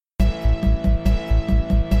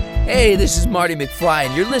Hey, this is Marty McFly,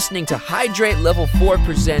 and you're listening to Hydrate Level 4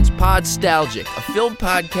 Presents Podstalgic, a film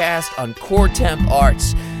podcast on Core Temp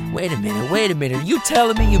Arts. Wait a minute. Are you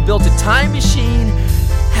telling me you built a time machine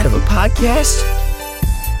out of a podcast?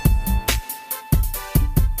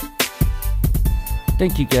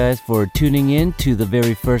 Thank you guys for tuning in to the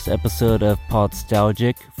very first episode of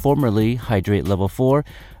Podstalgic, formerly Hydrate Level 4.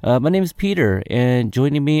 My name is Peter, and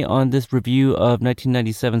joining me on this review of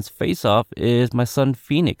 1997's Face Off is my son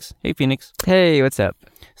Phoenix. Hey, Phoenix. Hey, what's up?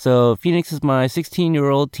 So Phoenix is my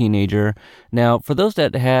 16-year-old teenager. Now, for those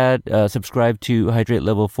that had subscribed to Hydrate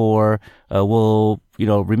Level 4, will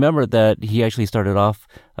remember that he actually started off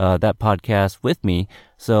that podcast with me.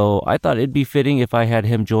 So I thought it'd be fitting if I had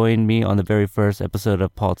him join me on the very first episode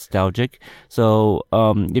of Podstalgic. So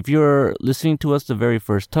if you're listening to us the very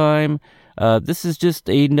first time, this is just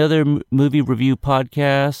another movie review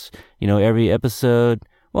podcast. Every episode,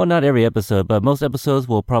 well, not every episode, but most episodes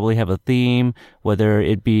will probably have a theme, whether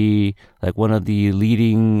it be like one of the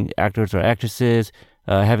leading actors or actresses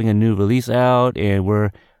having a new release out, and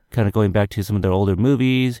we're kind of going back to some of their older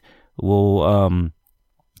movies. We'll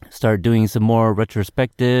start doing some more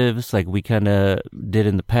retrospectives like we kind of did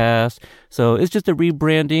in the past. So it's just a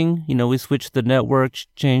rebranding. We switched the network,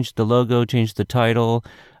 changed the logo, changed the title.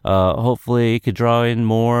 Hopefully it could draw in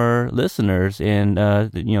more listeners and,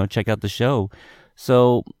 check out the show.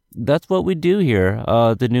 So that's what we do here.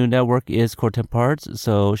 The new network is Core Temp Arts.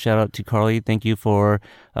 So shout out to Carly. Thank you for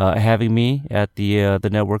having me at the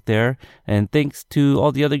network there. And thanks to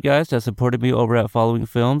all the other guys that supported me over at Following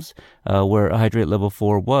Films, where Hydrate Level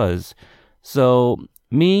 4 was. So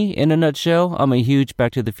me, in a nutshell, I'm a huge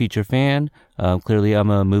Back to the Future fan. Clearly, I'm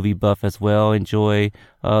a movie buff as well. Enjoy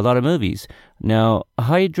a lot of movies. Now,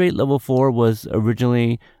 Hydrate Level 4 was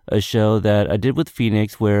originally a show that I did with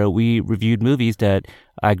Phoenix where we reviewed movies that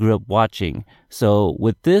I grew up watching. So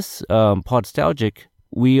with this Podstalgic,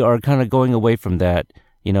 we are kind of going away from that.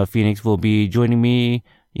 Phoenix will be joining me,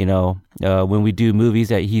 when we do movies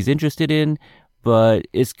that he's interested in. But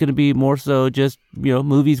it's going to be more so just,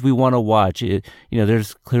 movies we want to watch.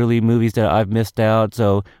 There's clearly movies that I've missed out,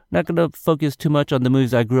 so not going to focus too much on the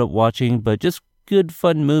movies I grew up watching, but just good,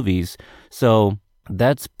 fun movies. So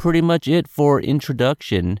that's pretty much it for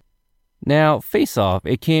introduction. Now, Face Off,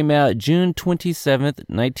 it came out June 27th,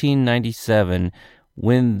 1997.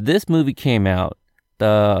 When this movie came out,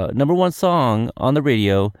 the number one song on the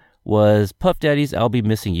radio was Puff Daddy's I'll Be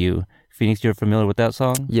Missing You. Phoenix, you're familiar with that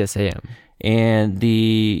song? Yes, I am. And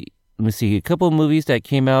a couple of movies that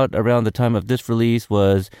came out around the time of this release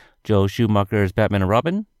was Joel Schumacher's Batman and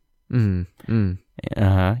Robin.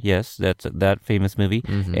 Yes, that's that famous movie.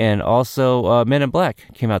 Mm-hmm. And also Men in Black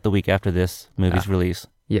came out the week after this movie's release.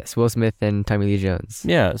 Yes, Will Smith and Tommy Lee Jones.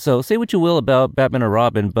 Yeah, so say what you will about Batman and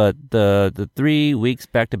Robin, but the 3 weeks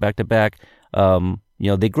back to back, they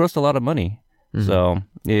grossed a lot of money. Mm-hmm. So,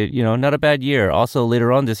 not a bad year. Also,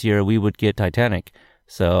 later on this year, we would get Titanic.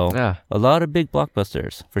 So, a lot of big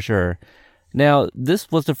blockbusters, for sure. Now,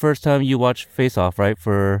 this was the first time you watched Face Off, right,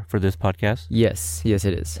 for this podcast? Yes, it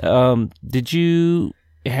is. Did you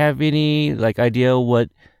have any, idea what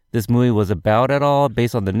this movie was about at all,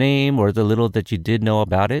 based on the name, or the little that you did know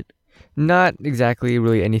about it? Not exactly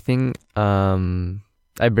really anything.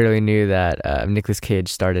 I barely knew that Nicolas Cage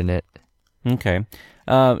starred in it. Okay.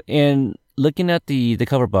 And looking at the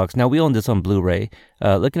cover box, now we own this on Blu-ray.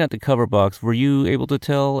 Looking at the cover box, were you able to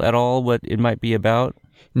tell at all what it might be about?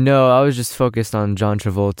 No, I was just focused on John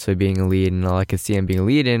Travolta being a lead, and all I could see him being a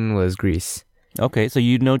lead in was Grease. Okay, so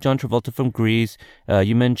you know John Travolta from Grease.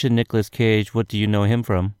 You mentioned Nicolas Cage. What do you know him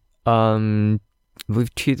from? I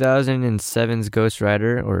believe 2007's Ghost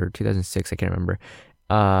Rider, or 2006, I can't remember.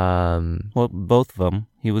 Well, both of them.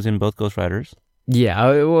 He was in both Ghost Riders.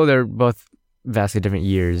 Yeah, well, they're both vastly different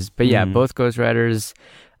years. But yeah, both Ghost Riders.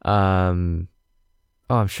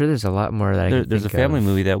 I'm sure there's a lot more that there's a family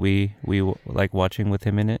movie that we like watching with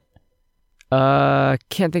him in it.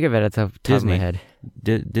 Can't think of it at the top of my head.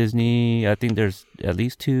 Disney, I think there's at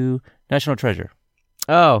least 2. National Treasure.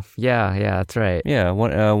 Oh, yeah, that's right. Yeah,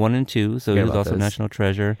 1 and 2. So he was also National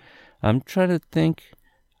Treasure. I'm trying to think.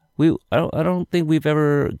 I don't think we've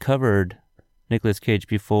ever covered Nicolas Cage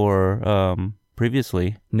before.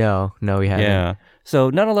 Previously. No, we haven't. Yeah. So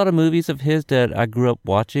not a lot of movies of his that I grew up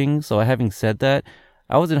watching. So having said that,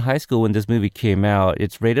 I was in high school when this movie came out.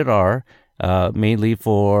 It's rated R, mainly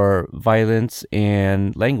for violence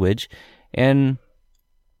and language. And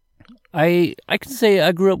I can say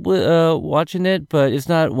I grew up watching it, but it's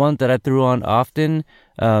not one that I threw on often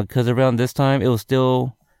because around this time it was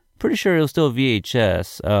still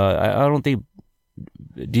VHS. I don't think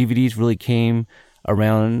DVDs really came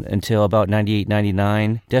around until about 98,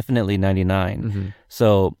 99, definitely 99. Mm-hmm.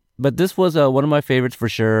 So, but this was one of my favorites for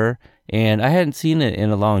sure, and I hadn't seen it in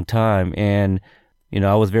a long time, and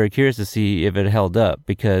I was very curious to see if it held up,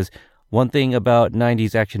 because one thing about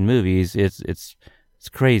 90s action movies, it's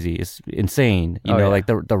crazy, it's insane. Like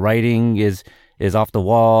the writing is off the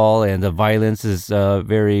wall, and the violence is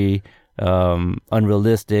very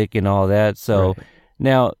unrealistic and all that. So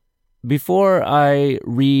now, before I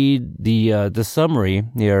read the summary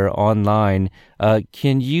here online,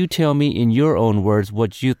 can you tell me in your own words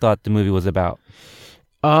what you thought the movie was about?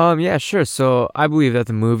 Yeah, sure. So I believe that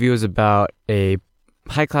the movie was about a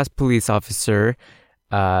high-class police officer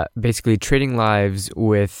basically trading lives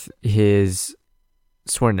with his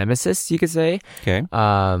sworn nemesis, you could say. Okay.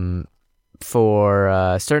 For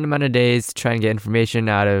a certain amount of days to try and get information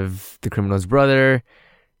out of the criminal's brother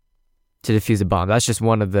to defuse a bomb. That's just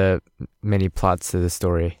one of the many plots to the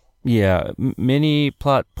story. Yeah, many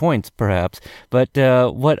plot points, perhaps. But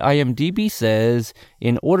what IMDb says,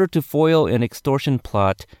 in order to foil an extortion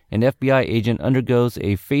plot, an FBI agent undergoes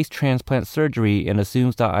a face transplant surgery and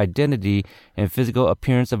assumes the identity and physical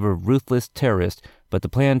appearance of a ruthless terrorist. But the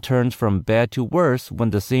plan turns from bad to worse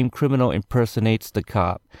when the same criminal impersonates the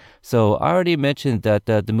cop. So I already mentioned that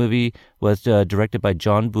the movie was directed by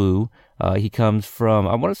John Woo. He comes from,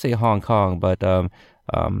 I want to say Hong Kong, but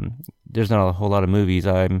there's not a whole lot of movies.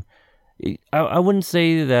 I wouldn't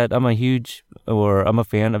say that I'm a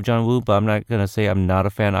fan of John Woo, but I'm not going to say I'm not a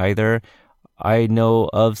fan either. I know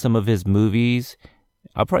of some of his movies.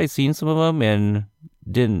 I've probably seen some of them and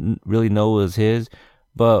didn't really know it was his.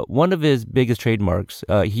 But one of his biggest trademarks,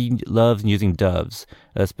 he loves using doves,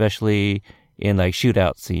 especially in like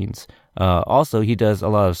shootout scenes. Also, he does a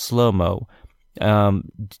lot of slow-mo.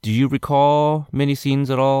 Do you recall many scenes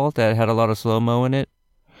at all that had a lot of slow-mo in it?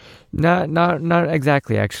 Not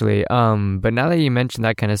exactly, actually. But now that you mentioned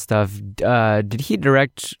that kind of stuff, did he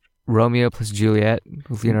direct Romeo plus Juliet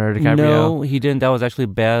with Leonardo DiCaprio? No, he didn't. That was actually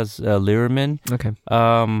Baz Luhrmann. Okay.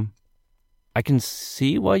 I can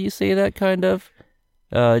see why you say that, kind of.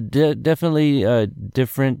 Definitely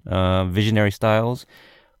different visionary styles,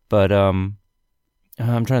 but I'm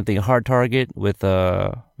trying to think. Hard Target with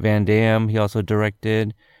Van Damme, he also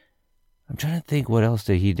directed. I'm trying to think what else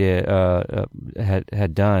he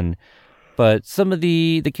had done. But some of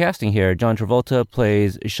the casting here: John Travolta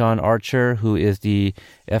plays Sean Archer, who is the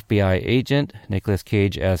FBI agent. Nicolas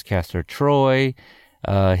Cage as Castor Troy.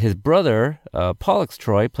 His brother, Pollux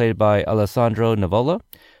Troy, played by Alessandro Nivola.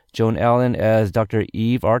 Joan Allen as Dr.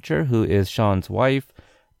 Eve Archer, who is Sean's wife.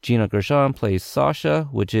 Gina Gershon plays Sasha,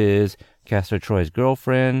 which is Castor Troy's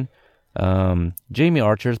girlfriend. Jamie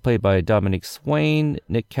Archer is played by Dominic Swain.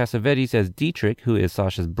 Nick Cassavetes as Dietrich, who is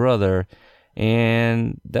Sasha's brother.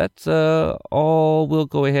 And that's all we'll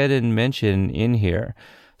go ahead and mention in here.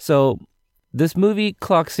 So this movie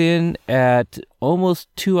clocks in at almost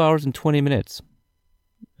 2 hours and 20 minutes.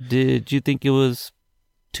 Did you think it was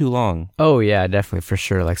too long? Oh yeah, definitely, for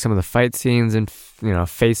sure. Like some of the fight scenes and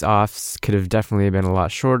face-offs could have definitely been a lot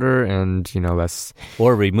shorter and less,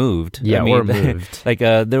 or removed. Yeah, or removed. Like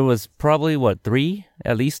there was probably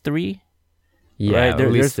at least three. Yeah, right? at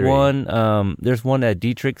least there's three. one. There's one at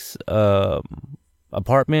Dietrich's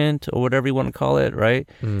apartment, or whatever you want to call it, right?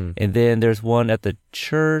 And then there's one at the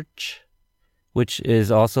church, which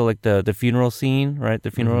is also like the funeral scene, right? The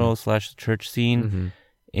funeral / church scene. Mm-hmm.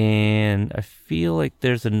 And I feel like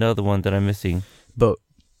there's another one that I'm missing. Boat.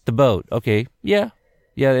 The boat. Okay. Yeah.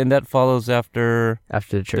 And that follows after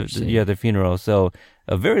the church scene. Yeah, the funeral. So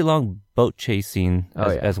a very long boat chase scene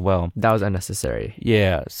as well. That was unnecessary.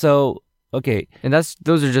 Yeah. So, okay. And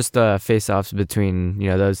those are just the face-offs between,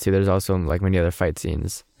 those two. There's also like many other fight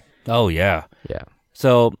scenes. Oh, yeah. Yeah.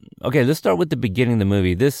 So, okay, let's start with the beginning of the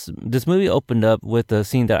movie. This movie opened up with a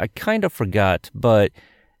scene that I kind of forgot, but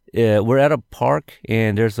we're at a park,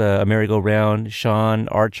 and there's a merry-go-round. Sean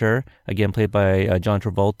Archer, again played by John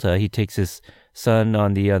Travolta, he takes his son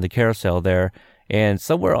on the carousel there, and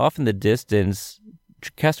somewhere off in the distance,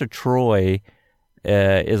 Castor Troy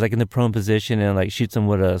is like in the prone position and like shoots him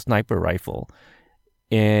with a sniper rifle.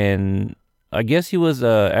 And I guess he was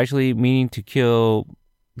actually meaning to kill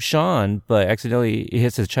Sean, but accidentally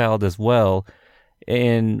hits his child as well.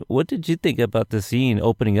 And what did you think about the scene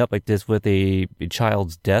opening up like this with a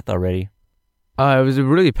child's death already? It was a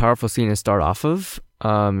really powerful scene to start off of.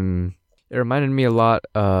 It reminded me a lot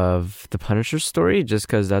of the Punisher story, just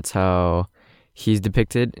because that's how he's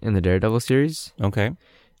depicted in the Daredevil series. Okay.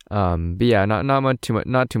 But yeah, not too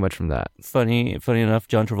much from that. Funny enough,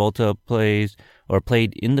 John Travolta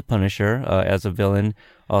played in The Punisher as a villain.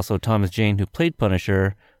 Also, Thomas Jane, who played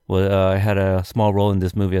Punisher, had a small role in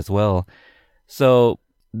this movie as well. So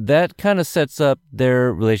that kind of sets up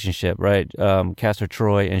their relationship, right? Castor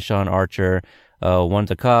Troy and Sean Archer. One's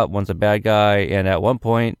a cop, one's a bad guy, and at one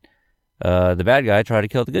point, the bad guy tried to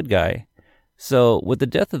kill the good guy. So with the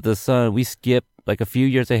death of the son, we skip like a few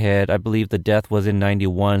years ahead. I believe the death was in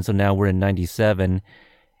 91, so now we're in 97.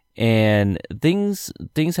 And things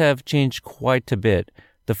have changed quite a bit.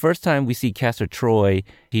 The first time we see Castor Troy,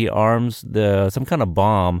 he arms some kind of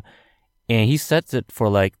bomb, and he sets it for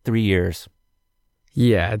like 3 years.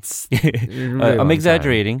 Yeah, it's really I'm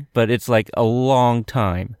exaggerating, but it's like a long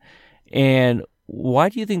time. And why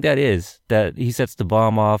do you think that is, that he sets the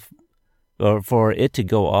bomb off, or for it to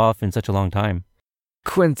go off in such a long time?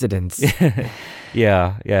 Coincidence.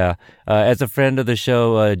 Yeah. As a friend of the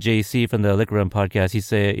show, JC from the Liquor Run podcast,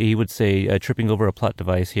 he would say tripping over a plot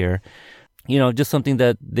device here. You know, just something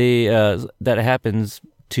that that happens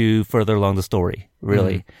to further along the story,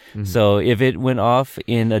 really. Mm-hmm. So if it went off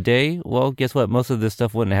in a day, well, guess what? Most of this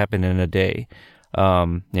stuff wouldn't happen in a day.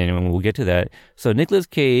 And we'll get to that. So Nicolas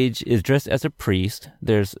Cage is dressed as a priest.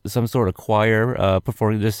 There's some sort of choir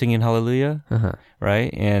performing, they're singing Hallelujah,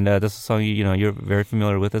 right? And that's a song you're very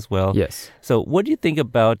familiar with as well. Yes. So what do you think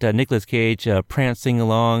about Nicolas Cage prancing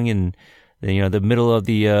along in the middle of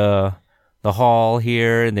the hall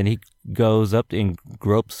here, and then he goes up and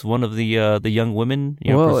gropes one of the young women,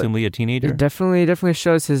 presumably a teenager? It definitely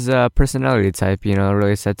shows his personality type. It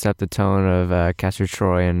really sets up the tone of Castor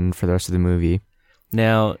Troy and for the rest of the movie.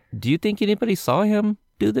 Now, do you think anybody saw him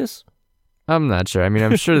do this? I'm not sure. I mean,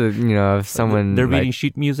 I'm sure that, if someone they're reading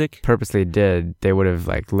sheet music purposely did, they would have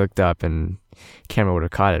looked up and camera would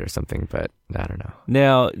have caught it or something, but I don't know.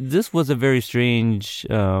 Now, this was a very strange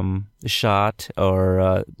shot,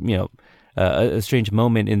 or a strange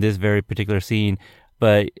moment in this very particular scene.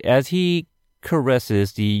 But as he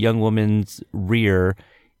caresses the young woman's rear,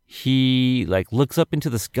 he looks up into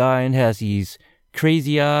the sky and has these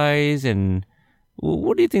crazy eyes. And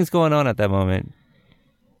what do you think's going on at that moment?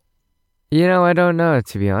 I don't know,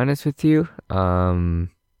 to be honest with you. Yeah,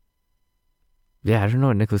 I don't know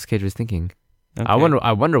what Nicolas Cage was thinking. Okay. I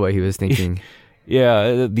wonder what he was thinking.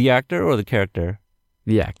 Yeah, the actor or the character?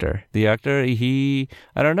 The actor. The actor, I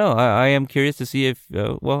don't know. I am curious to see if,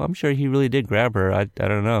 I'm sure he really did grab her. I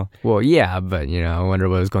don't know. Well, yeah, but, I wonder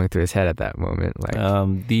what was going through his head at that moment.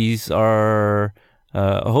 These are,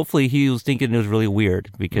 hopefully he was thinking it was really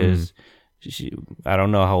weird, because I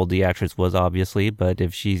don't know how old the actress was, obviously, but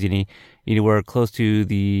if she's anywhere close to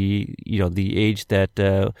the age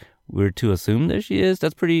that we're to assume that she is,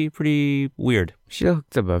 that's pretty weird. She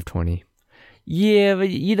looks above 20. Yeah, but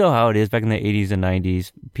you know how it is. Back in the 80s and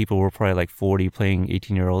 90s, people were probably 40 playing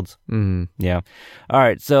 18-year-olds. Mm-hmm. Yeah. All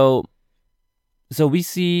right, so we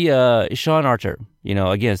see Sean Archer.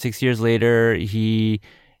 Again, 6 years later, he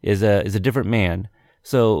is a different man.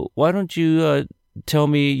 So why don't you tell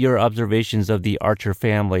me your observations of the Archer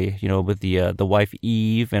family, with the wife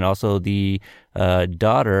Eve and also the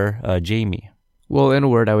daughter Jamie? Well, in a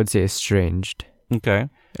word, I would say estranged. Okay.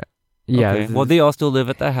 Yeah. Okay. Well, they all still live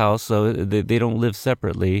at the house, so they don't live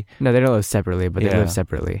separately. No, they don't live separately, but they live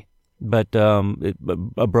separately. But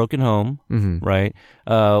a broken home, right?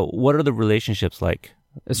 What are the relationships like?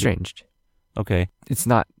 Estranged. Okay. It's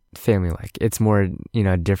not family-like. It's more,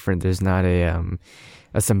 different. There's not a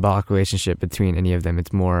symbolic relationship between any of them.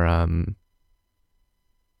 It's more,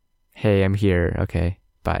 hey, I'm here. Okay,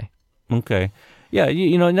 bye. Okay. Yeah,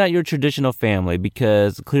 not your traditional family,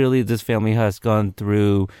 because clearly this family has gone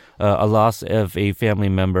through a loss of a family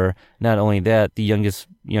member. Not only that, the youngest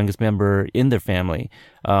member in their family.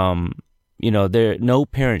 No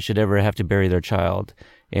parent should ever have to bury their child,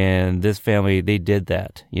 and this family, they did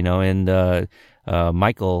that. And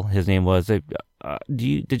Michael, his name was.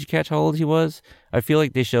 Did you catch how old he was? I feel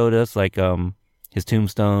like they showed us his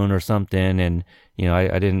tombstone or something, and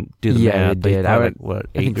I didn't do the math. Yeah, they did. I what,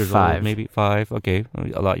 8 years 5. old, maybe 5. Okay,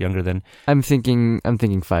 a lot younger than. I'm thinking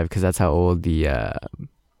 5, because that's how old the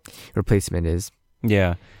replacement is.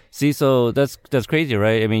 Yeah. See, so that's crazy,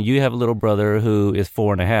 right? I mean, you have a little brother who is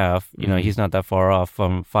 4.5. He's not that far off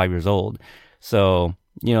from 5 years old. So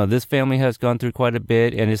this family has gone through quite a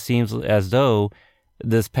bit, and it seems as though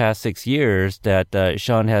this past 6 years that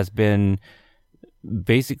Sean has been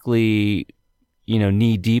basically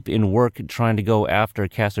knee deep in work trying to go after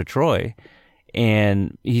Castor Troy,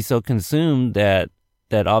 and he's so consumed that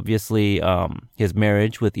obviously his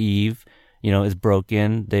marriage with Eve is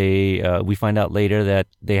broken. We find out later that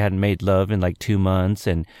they hadn't made love in 2 months,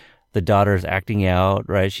 and the daughter's acting out,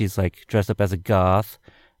 right? She's dressed up as a goth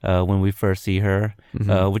when we first see her.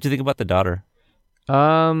 What do you think about the daughter?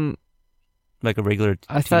 Like a regular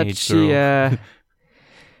I teenage thought she girl.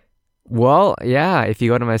 well, yeah, if you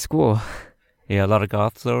go to my school. Yeah, a lot of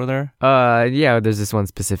goths over there. Yeah, there's this one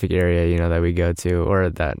specific area, that we go to, or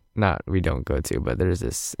that not we don't go to, but there's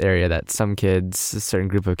this area that some kids, a certain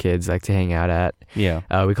group of kids, like to hang out at. Yeah.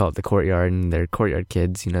 We call it the courtyard, and they're courtyard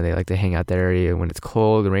kids. They like to hang out that area when it's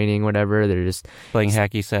cold, raining, whatever. They're just playing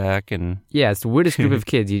hacky sack and. Yeah, it's the weirdest group of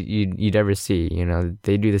kids you'd ever see.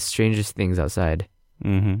 They do the strangest things outside.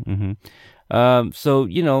 So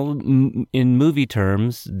in movie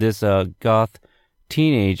terms, this goth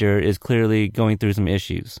teenager is clearly going through some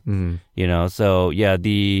issues. So yeah,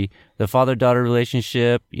 the father-daughter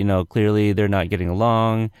relationship, clearly they're not getting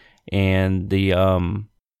along, and the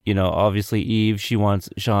obviously Eve, she wants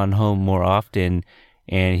Sean home more often,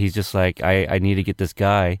 and he's just like, I need to get this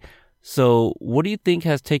guy. So what do you think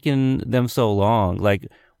has taken them so long? Like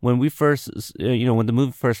when we first when the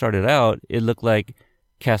movie first started out, it looked like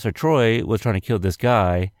Castor Troy was trying to kill this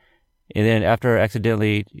guy, and then after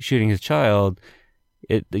accidentally shooting his child,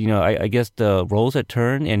 I guess the roles had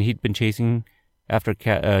turned, and he'd been chasing after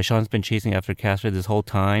Sean's been chasing after Castor this whole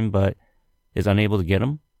time, but is unable to get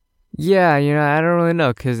him. Yeah, I don't really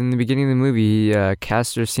know, because in the beginning of the movie,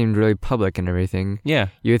 Castor seemed really public and everything. Yeah,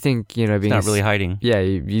 you would think being not really hiding. Yeah,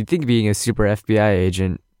 you'd think being a super FBI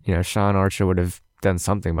agent, Sean Archer would have done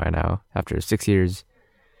something by now after 6 years.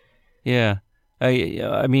 Yeah,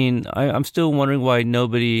 I mean, I'm still wondering why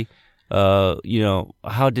nobody.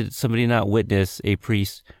 How did somebody not witness a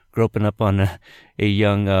priest groping up on a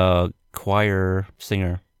young choir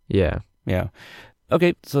singer? Yeah.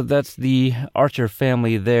 Okay, so that's the Archer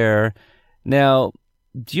family there. Now,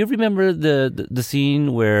 do you remember the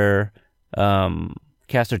scene where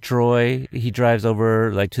Castor Troy, he drives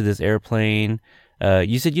over like to this airplane?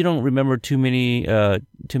 You said you don't remember too many of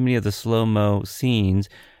the slow-mo scenes,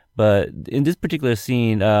 but in this particular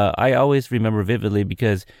scene, I always remember vividly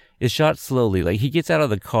because it's shot slowly. Like he gets out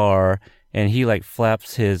of the car and he like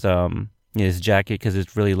flaps his jacket because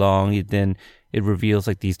it's really long. Then it reveals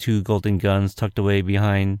like these two golden guns tucked away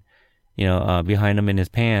behind him in his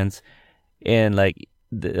pants. And like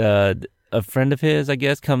a friend of his, I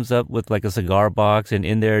guess, comes up with like a cigar box, and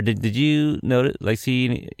in there, did you notice like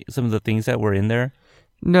see some of the things that were in there?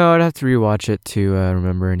 No, I'd have to rewatch it to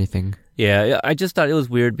remember anything. Yeah, I just thought it was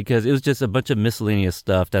weird because it was just a bunch of miscellaneous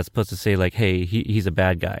stuff that's supposed to say like, hey, he's a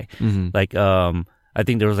bad guy. Like, I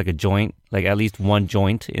think there was like a joint, like at least one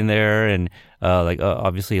joint in there, and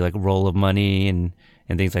obviously like a roll of money and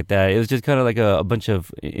things like that. It was just kind of like a bunch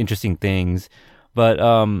of interesting things. But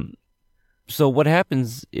so what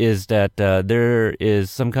happens is that there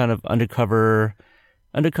is some kind of undercover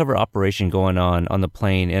operation going on the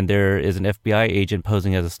plane, and there is an FBI agent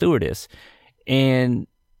posing as a stewardess. And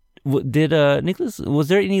did Nicholas, was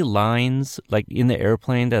there any lines like in the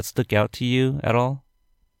airplane that stuck out to you at all?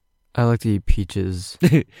 I like to eat peaches.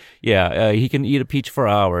 Yeah, he can eat a peach for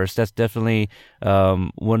hours. That's definitely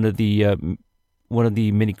one of the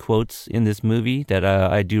many quotes in this movie that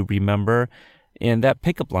I do remember. And that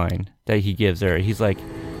pickup line that he gives her, he's like,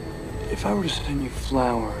 "If I were to send you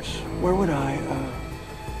flowers, where would I?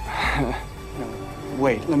 No,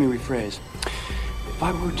 wait, let me rephrase. If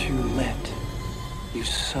I were to let you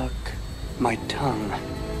suck my tongue,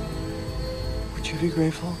 would you be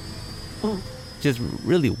grateful?" Just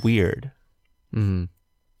really weird. Mm-hmm.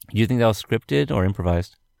 Do you think that was scripted or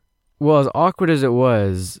improvised? Well, as awkward as it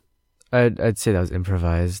was, I'd say that was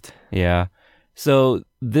improvised. Yeah. So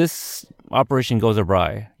this operation goes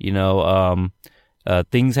awry.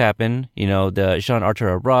 Things happen. The Sean Archer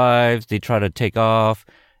arrives. They try to take off.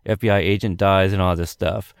 FBI agent dies and all this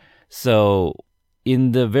stuff. So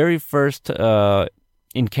in the very first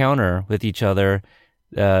encounter with each other,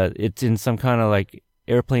 it's in some kind of like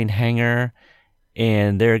airplane hangar,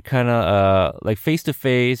 and they're kind of like face to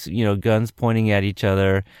face, guns pointing at each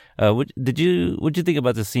other. What'd you think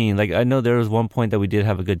about the scene? Like, I know there was one point that we did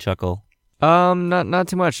have a good chuckle. Not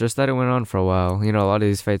too much. Just that it went on for a while. A lot of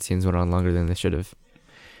these fight scenes went on longer than they should have.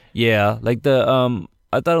 Yeah, like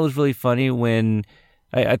I thought it was really funny when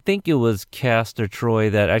I think it was Castor Troy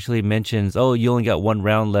that actually mentions, "Oh, you only got one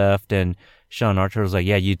round left," and Sean Archer was like,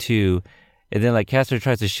 "Yeah, you too." And then like Castor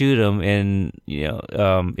tries to shoot him, and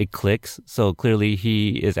it clicks. So clearly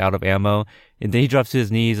he is out of ammo, and then he drops to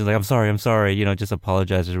his knees and like, I'm sorry," just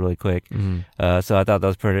apologizes really quick. Mm-hmm. So I thought that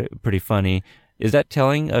was pretty funny. Is that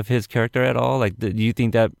telling of his character at all? Like, do you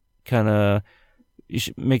think that kind of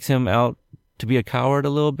makes him out to be a coward a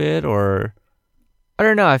little bit, or? I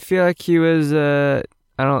don't know. I feel like he was.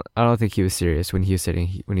 I don't think he was serious when he was saying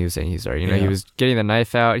he's sorry. He was getting the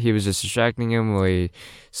knife out. He was just distracting him while he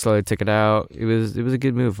slowly took it out. It was a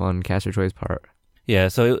good move on Castor Troy's part. Yeah.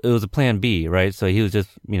 So it was a plan B, right? So he was just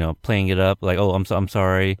playing it up like, "Oh, I'm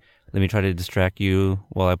sorry," let me try to distract you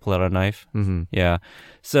while I pull out a knife. Mm-hmm. Yeah.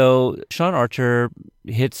 So Sean Archer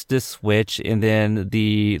hits this switch, and then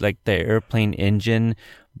the airplane engine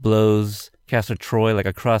blows Castor Troy like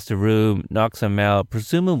across the room, knocks him out,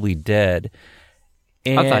 presumably dead.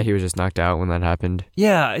 And I thought he was just knocked out when that happened.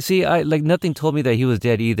 yeah, see, nothing told me that he was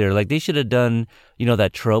dead either. Like, they should have done,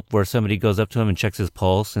 that trope where somebody goes up to him and checks his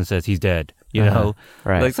pulse and says he's dead, know?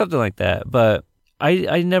 Right. Like something like that. But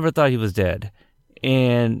I never thought he was dead.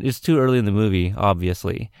 And it's too early in the movie,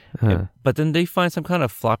 obviously. But then they find some kind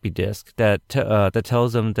of floppy disk that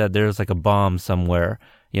tells them that there's like a bomb somewhere.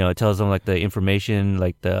 It tells them like the information,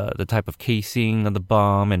 like the type of casing of the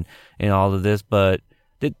bomb and all of this. But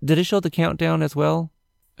did it show the countdown as well?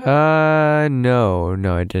 No,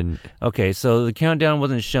 it didn't. Okay, so the countdown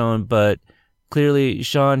wasn't shown, but clearly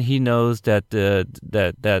Sean, he knows that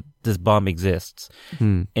that this bomb exists.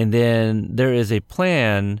 And then there is a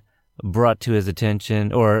plan brought to his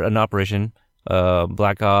attention, or an operation,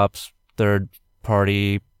 Black Ops, third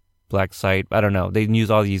party, Black Site, I don't know. They use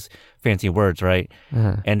all these fancy words, right?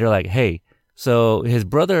 And they're like, hey, so his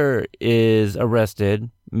brother is arrested.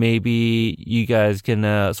 Maybe you guys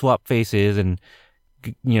can swap faces and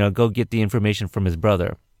go get the information from his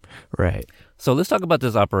brother. Right. So let's talk about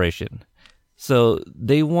this operation. So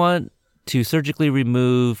they want to surgically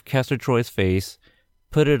remove Castor Troy's face,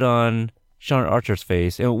 put it on Sean Archer's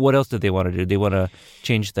face. And what else did they want to do? They want to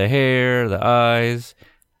change the hair, the eyes.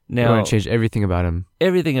 Now, They want to change everything about him.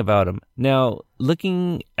 Everything about him. Now,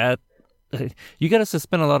 looking at... You got to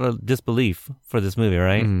suspend a lot of disbelief for this movie,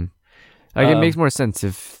 right? Like, it makes more sense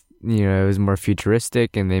if, it was more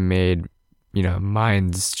futuristic and they made...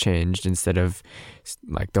 minds changed instead of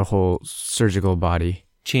like the whole surgical body.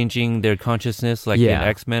 Changing their consciousness like in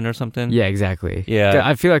X-Men or something? Yeah, exactly. Yeah.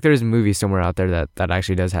 I feel like there's a movie somewhere out there that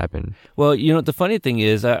actually does happen. Well, the funny thing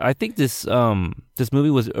is, I think this movie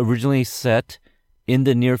was originally set in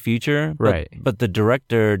the near future. Right. But the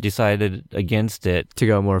director decided against it. To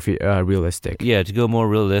go more realistic. Yeah, to go more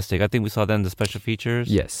realistic. I think we saw that in the special features.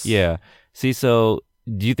 Yes. Yeah. See, so...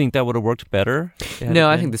 Do you think that would have worked better? No,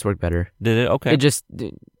 I think this worked better. Did it? Okay.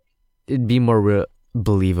 It'd be more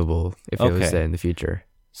believable if it was set in the future.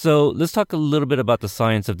 So let's talk a little bit about the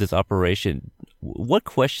science of this operation. What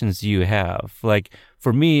questions do you have? Like,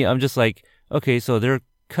 for me, I'm just like, okay, so they're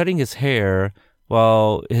cutting his hair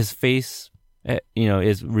while his face,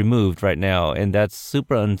 is removed right now, and that's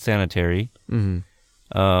super unsanitary. Once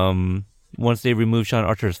they remove Sean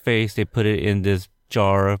Archer's face, they put it in this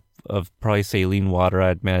jar of probably saline water,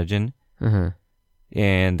 I'd imagine.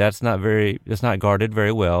 And that's not guarded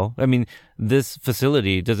very well. I mean, this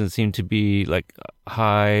facility doesn't seem to be like a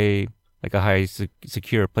high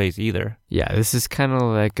secure place either. Yeah, this is kind of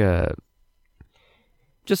like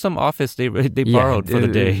just some office they borrowed for the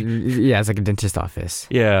day. Yeah, it's like a dentist office.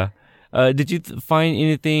 Yeah. Did you find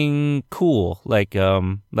anything cool? Like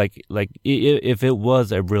if it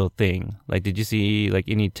was a real thing, like, did you see like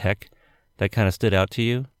any tech that kind of stood out to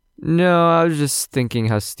you? No, I was just thinking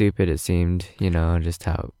how stupid it seemed, just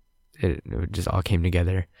how it just all came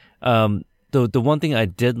together. The one thing I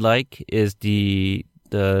did like is the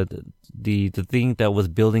thing that was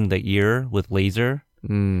building the ear with laser.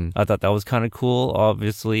 I thought that was kind of cool.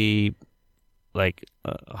 Obviously, like,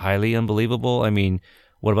 highly unbelievable. I mean,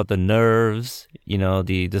 what about the nerves,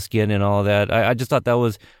 the skin and all of that? I just thought that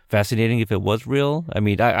was fascinating if it was real. I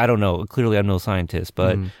mean, I don't know. Clearly, I'm no scientist,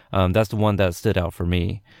 but that's the one that stood out for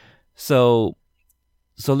me. So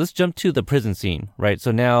let's jump to the prison scene, right? So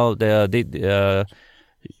now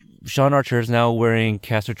Sean Archer is now wearing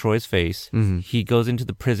Castor Troy's face. He goes into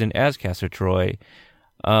the prison as Castor Troy.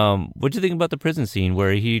 What do you think about the prison scene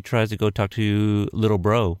where he tries to go talk to little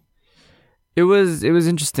bro? It was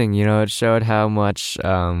interesting, it showed how much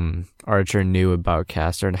Archer knew about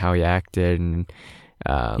Castor and how he acted, and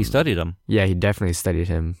he studied him. Yeah, he definitely studied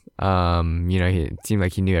him. It seemed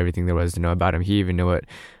like he knew everything there was to know about him. He even knew what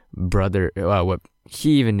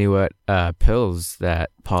pills that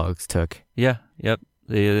Pollux took. Yeah, yep.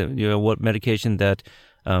 What medication that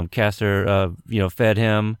Castor fed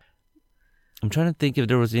him. I'm trying to think if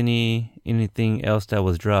there was anything else that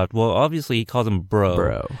was dropped. Well, obviously he calls him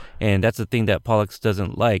bro. And that's the thing that Pollux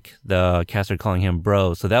doesn't like, the Castor calling him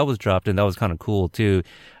bro. So that was dropped, and that was kind of cool too.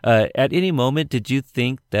 At any moment, did you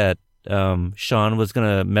think that Sean was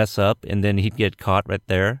going to mess up and then he'd get caught right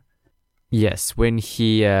there? Yes, when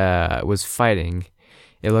he was fighting,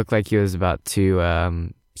 it looked like he was about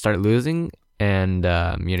to start losing, and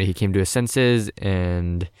he came to his senses,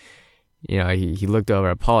 and he looked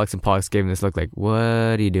over at Pollux, and Pollux gave him this look like, "What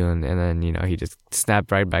are you doing?" And then he just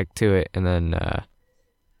snapped right back to it, and then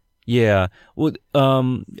Yeah. Well,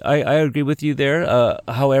 I agree with you there.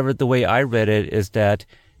 However, the way I read it is that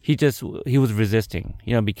he was resisting,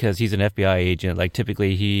 because he's an FBI agent. Like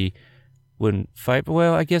typically he wouldn't fight.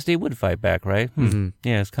 Well, I guess they would fight back, right?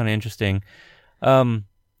 Yeah, it's kind of interesting.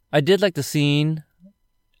 I did like the scene,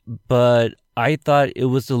 but I thought it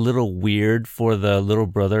was a little weird for the little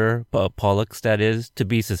brother, Pollux, that is, to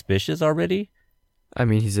be suspicious already. I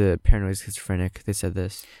mean, he's a paranoid schizophrenic. They said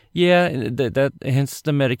this. Yeah, that hence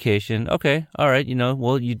the medication. Okay, all right.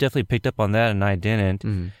 Well, you definitely picked up on that, and I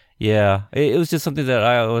didn't. Yeah, it was just something that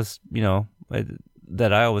I always,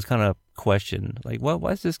 kind of questioned. Like, well,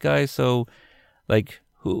 why is this guy so, like,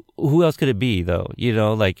 who else could it be though?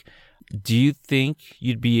 Like, do you think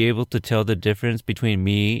you'd be able to tell the difference between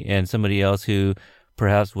me and somebody else who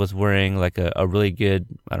perhaps was wearing like a really good,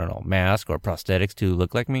 I don't know, mask or prosthetics to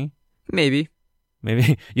look like me? Maybe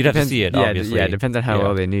you'd have to see it. Obviously, yeah. Depends on how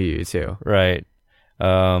well they knew you too. Right.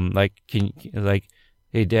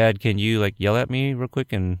 Hey, Dad, can you like yell at me real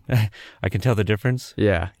quick and I can tell the difference?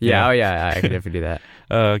 Yeah. Oh yeah, I can definitely do that.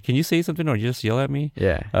 Can you say something or just yell at me?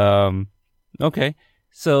 Yeah. Okay.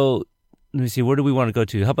 So let me see. Where do we want to go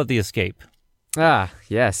to? How about the escape? Ah,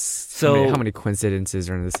 yes. So how many coincidences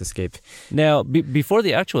are in this escape? Now, before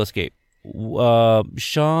the actual escape, Castor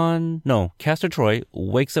Troy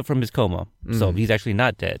wakes up from his coma, so he's actually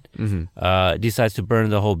not dead. Decides to burn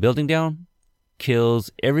the whole building down,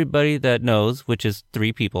 kills everybody that knows, which is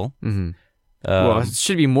 3 people. Well, it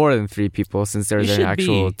should be more than 3 people since there's an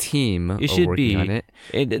actual team working on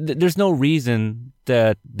it. There's no reason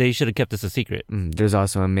that they should have kept this a secret. There's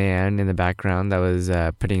also a man in the background that was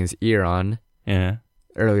putting his ear on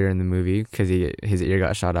earlier in the movie because his ear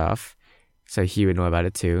got shot off. So he would know about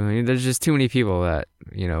it too. I mean, there's just too many people that,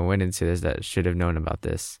 went into this that should have known about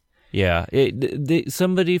this. Yeah,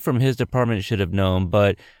 somebody from his department should have known,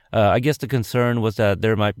 but I guess the concern was that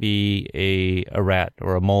there might be a rat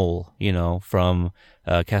or a mole, from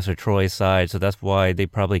Castor Troy's side. So that's why they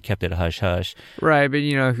probably kept it hush-hush. Right, but,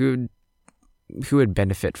 who would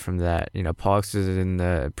benefit from that? Pollux is in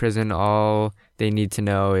the prison. All they need to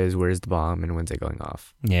know is where's the bomb and when's it going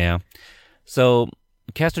off. Yeah. So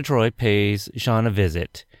Castor Troy pays Sean a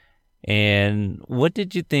visit. And what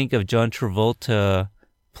did you think of John Travolta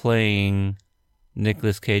playing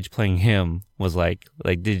Nicolas Cage playing him was like?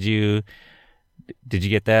 Like, did you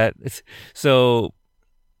get that? So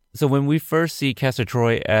when we first see Castor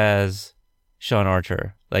Troy as Sean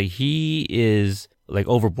Archer, like he is like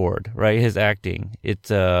overboard, right? His acting,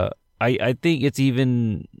 it's I think it's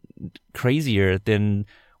even crazier than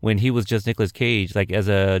when he was just Nicolas Cage, like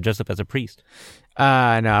dressed up as a priest. No,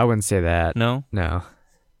 I wouldn't say that. No.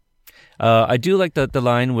 I do like the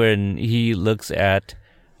line when he looks at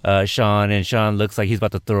Sean, and Sean looks like he's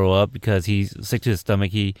about to throw up because he's sick to his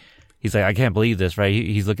stomach. He's like, I can't believe this, right?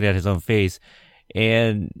 He's looking at his own face,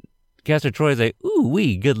 and Castor Troy's like, ooh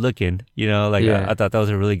wee, good looking. I thought that was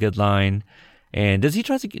a really good line. And does he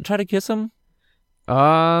try to kiss him?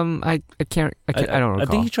 I can't. I don't recall. I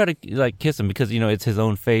think he tried to like kiss him because it's his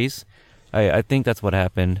own face. I think that's what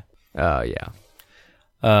happened. Yeah.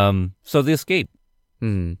 So the escape.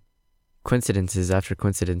 Coincidences after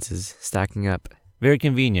coincidences stacking up. Very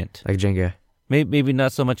convenient. Like Jenga. Maybe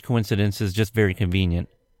not so much coincidences, just very convenient.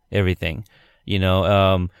 Everything.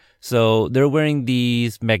 So they're wearing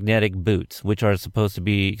these magnetic boots, which are supposed to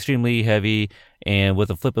be extremely heavy, and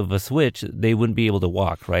with a flip of a switch, they wouldn't be able to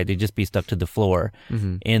walk, right? They'd just be stuck to the floor.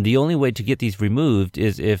 And the only way to get these removed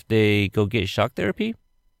is if they go get shock therapy.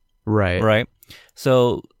 Right.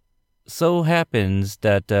 So happens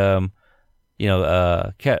that,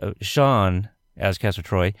 Sean, as Castor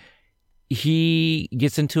Troy, he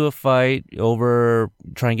gets into a fight over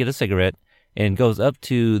trying to get a cigarette and goes up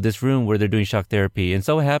to this room where they're doing shock therapy. And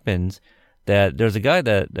so happens that there's a guy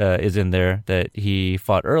that is in there that he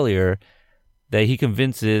fought earlier that he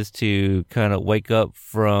convinces to kind of wake up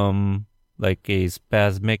from like a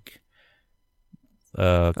spasmic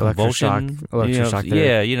convulsion. Electroshock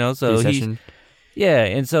yeah, so he... Yeah,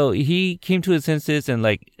 and so he came to his senses and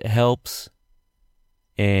like helps,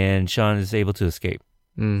 and Sean is able to escape.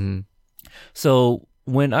 So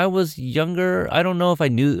when I was younger, I don't know if I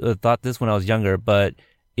thought this when I was younger, but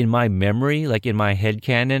in my memory, like in my head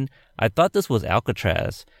canon, I thought this was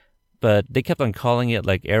Alcatraz, but they kept on calling it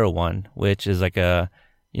like Erewhon, which is like a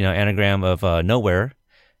anagram of nowhere,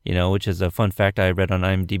 which is a fun fact I read on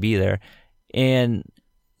IMDb there, and.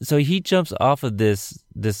 So he jumps off of this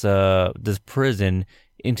prison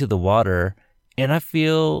into the water, and I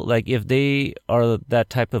feel like if they are that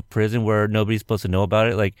type of prison where nobody's supposed to know about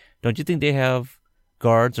it, like, don't you think they have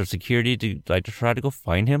guards or security to try to go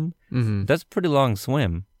find him? That's a pretty long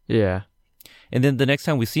swim. Yeah. And then the next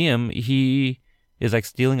time we see him, he is like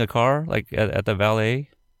stealing a car, like at the valet.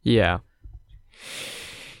 Yeah.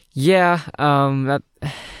 Yeah. That.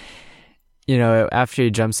 After he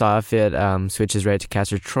jumps off, it switches right to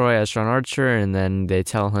Castor Troy as Sean Archer, and then they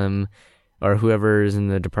tell him, or whoever's in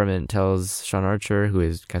the department tells Sean Archer, who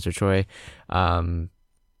is Castor Troy,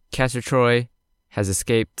 Castor Troy has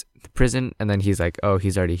escaped the prison, and then he's like, oh,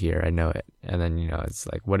 he's already here, I know it. And then, it's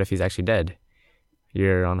like, what if he's actually dead?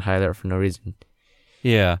 You're on high alert for no reason.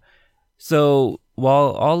 Yeah. So while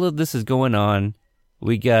all of this is going on,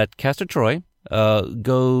 we got Castor Troy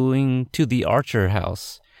going to the Archer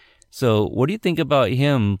house. So what do you think about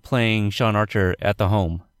him playing Sean Archer at the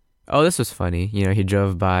home? Oh, this was funny. He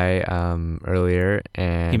drove by earlier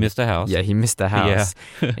and he missed a house. Yeah, he missed the house.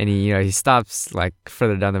 Yeah. And he stops like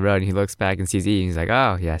further down the road and he looks back and sees Eve. And he's like,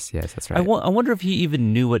 oh, yes, that's right. I wonder if he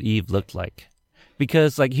even knew what Eve looked like.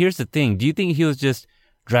 Because like, here's the thing. Do you think he was just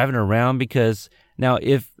driving around? Because now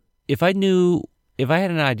if I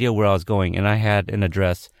had an idea where I was going and I had an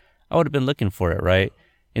address, I would have been looking for it, right?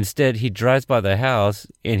 Instead, he drives by the house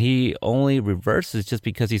and he only reverses just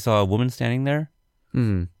because he saw a woman standing there.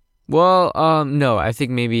 Mm-hmm. Well, no, I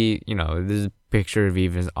think maybe, there's a picture of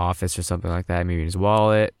Eve in his office or something like that. Maybe in his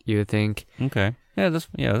wallet, you would think. Okay. Yeah,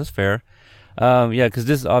 that's fair. Because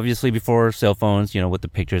this is obviously before cell phones, with the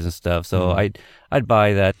pictures and stuff. So I'd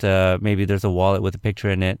buy that maybe there's a wallet with a picture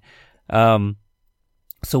in it.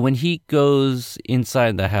 So when he goes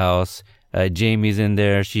inside the house, Jamie's in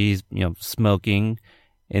there. She's, smoking.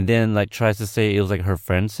 And then, like, tries to say it was, like, her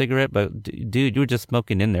friend's cigarette. But, dude, you were just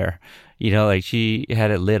smoking in there. Like, she had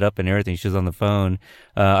it lit up and everything. She was on the phone.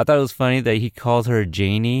 I thought it was funny that he calls her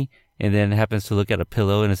Janie and then happens to look at a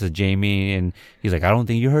pillow and it says Jamie. And he's like, I don't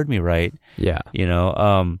think you heard me right. Yeah.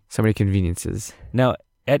 So many conveniences. Now,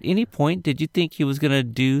 at any point, did you think he was going to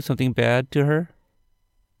do something bad to her?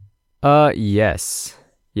 Yes.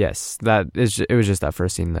 Yes. It was just that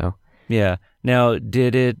first scene, though. Yeah. Now,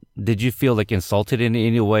 did you feel like insulted in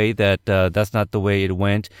any way that that's not the way it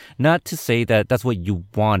went? Not to say that that's what you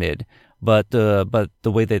wanted, but the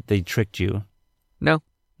way that they tricked you. No.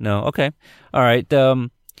 Okay. All right.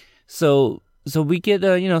 So we get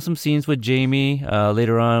some scenes with Jamie.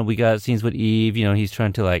 Later on, we got scenes with Eve. He's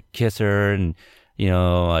trying to like kiss her and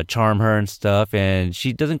charm her and stuff, and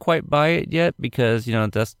she doesn't quite buy it yet because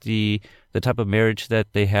that's the type of marriage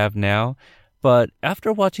that they have now. But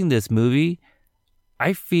after watching this movie,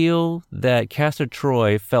 I feel that Castor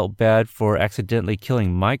Troy felt bad for accidentally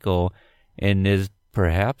killing Michael and is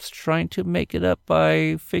perhaps trying to make it up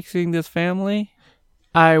by fixing this family.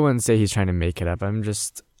 I wouldn't say he's trying to make it up.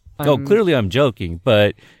 Clearly I'm joking.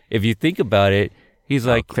 But if you think about it, he's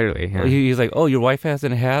like, clearly, yeah. He's like, oh, your wife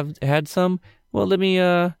hasn't had some? Well, let me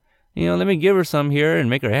give her some here and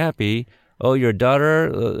make her happy. Oh, your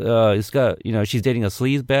daughter, she's dating a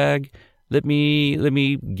sleaze bag. Let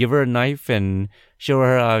me give her a knife and show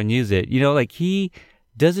her how to use it. Like he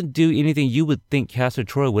doesn't do anything you would think Castor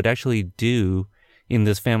Troy would actually do in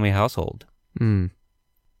this family household.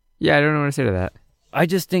 Yeah, I don't know what to say to that. I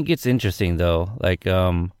just think it's interesting though. Like,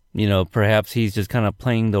 perhaps he's just kind of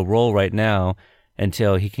playing the role right now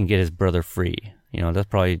until he can get his brother free. That's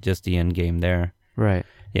probably just the end game there. Right.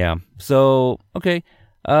 Yeah. So, okay.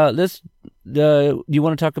 Do you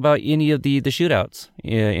want to talk about any of the shootouts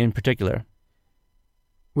in particular?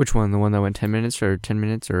 Which one? The one that went 10 minutes or 10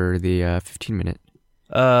 minutes or the 15-minute?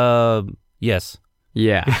 Yes.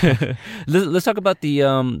 Yeah. Let's talk about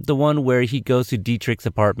the one where he goes to Dietrich's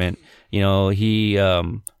apartment. He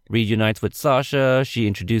reunites with Sasha. She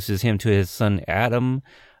introduces him to his son Adam.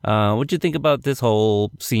 What'd you think about this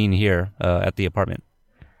whole scene here at the apartment?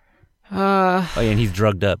 And he's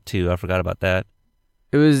drugged up too. I forgot about that.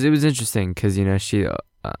 It was interesting because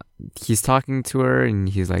he's talking to her and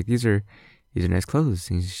he's like, these are nice clothes.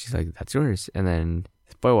 And she's like, that's yours. And then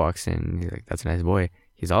this boy walks in and he's like, that's a nice boy.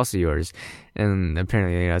 He's also yours. And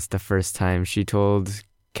apparently that's the first time she told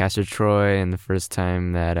Castor Troy and the first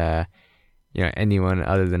time that anyone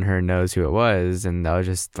other than her knows who it was. And that was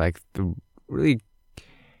just like the really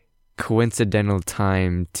coincidental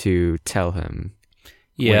time to tell him.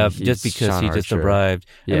 Yeah, just because Sean he just Archer. arrived.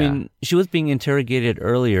 Yeah. I mean, she was being interrogated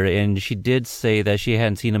earlier, and she did say that she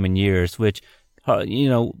hadn't seen him in years, which, we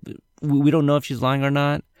don't know if she's lying or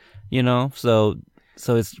not, So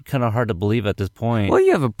it's kind of hard to believe at this point. Well,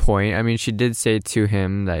 you have a point. I mean, she did say to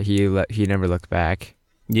him that he never looked back.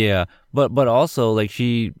 Yeah, but also, like,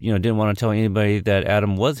 she, didn't want to tell anybody that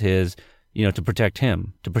Adam was his, to protect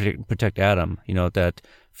him, to protect Adam, that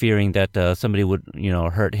fearing that somebody would,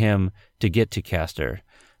 hurt him to get to Castor.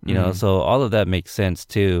 So all of that makes sense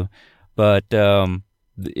too. But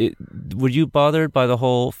were you bothered by the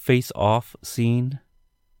whole face-off scene?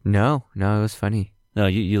 No, it was funny. No,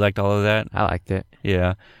 you liked all of that? I liked it.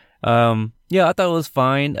 Yeah. Yeah, I thought it was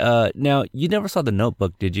fine. Now, you never saw The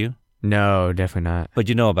Notebook, did you? No, definitely not. But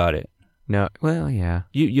you know about it. No, well, yeah.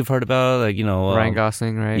 You've heard about it, like, Ryan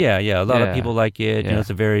Gosling, right? Yeah. A lot of Yeah. people like it. Yeah. It's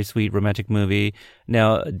a very sweet romantic movie.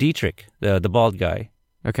 Now, Dietrich, the bald guy,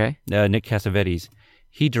 Okay. Nick Cassavetes,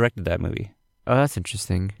 he directed that movie. Oh, that's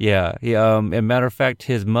interesting. Yeah. As a matter of fact,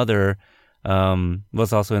 his mother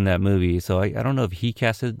was also in that movie. So I don't know if he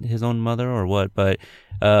casted his own mother or what, but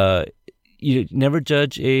you never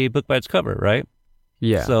judge a book by its cover, right?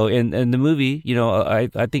 Yeah. So in the movie,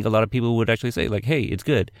 I think a lot of people would actually say like, hey, it's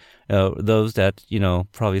good. Those that,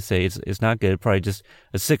 probably say it's not good, probably just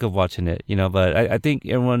are sick of watching it, but I think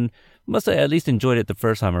everyone must have at least enjoyed it the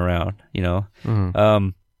first time around, Mm-hmm.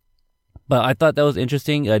 But I thought that was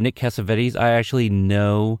interesting. Nick Cassavetes, I actually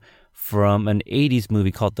know from an 80s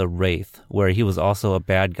movie called The Wraith, where he was also a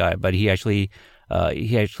bad guy, but he actually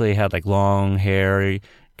had like long hair,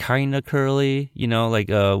 kind of curly, like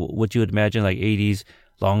what you would imagine like 80s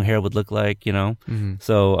long hair would look like, Mm-hmm.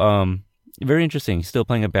 So very interesting. Still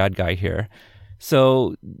playing a bad guy here.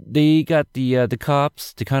 So they got the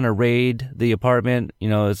cops to kind of raid the apartment.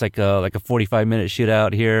 It's like a 45-minute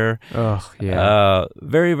shootout here. Oh, yeah.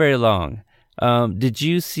 Very, very long. Did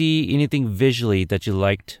you see anything visually that you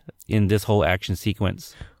liked in this whole action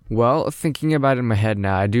sequence? Well, thinking about it in my head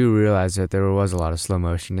now, I do realize that there was a lot of slow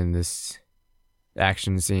motion in this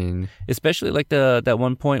action scene. Especially like that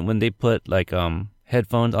one point when they put like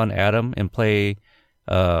headphones on Adam and play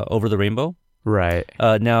Over the Rainbow. Right.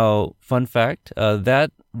 Now, fun fact,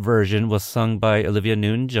 that version was sung by Olivia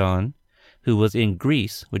Newton-John, who was in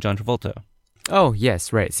Grease with John Travolta. Oh,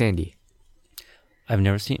 yes, right. Sandy.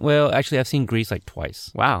 I've seen Grease like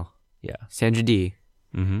twice. Wow. Yeah. Sandra Dee.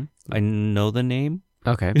 Mm-hmm. I know the name.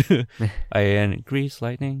 Okay. And Grease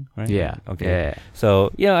Lightning, right? Yeah. Okay. Yeah.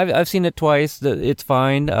 So, yeah, I've seen it twice. It's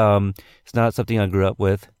fine. It's not something I grew up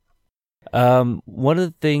with. One of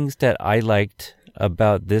the things that I liked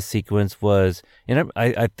about this sequence was, and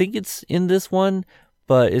I think it's in this one,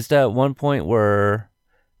 but it's that one point where,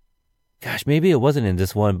 gosh, maybe it wasn't in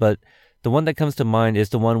this one, but the one that comes to mind is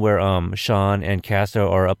the one where Sean and Castor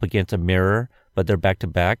are up against a mirror, but they're back to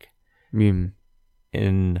back. Mm.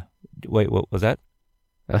 Wait, what was that?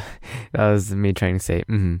 That was me trying to say.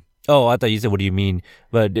 Mm-hmm. Oh, I thought you said, what do you mean?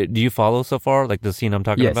 But do you follow so far, like the scene I'm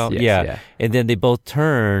talking about? Yes, yeah. yeah. And then they both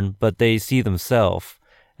turn, but they see themselves,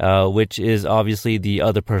 which is obviously the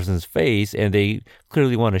other person's face, and they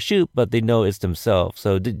clearly want to shoot, but they know it's themselves.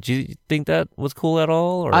 So did you think that was cool at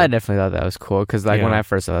all? Or? I definitely thought that was cool because, like, when Yeah. I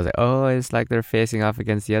first saw it, I was like, "Oh, it's like they're facing off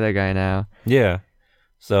against the other guy now." Yeah.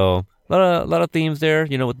 So a lot of themes there,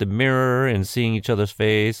 with the mirror and seeing each other's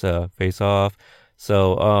face off.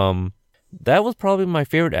 So that was probably my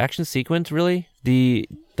favorite action sequence. Really, the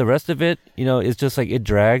rest of it, is just like it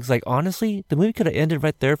drags. Like honestly, the movie could have ended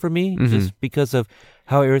right there for me, just because of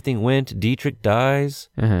how everything went. Dietrich dies.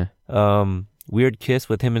 Uh-huh. Weird kiss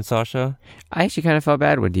with him and Sasha. I actually kind of felt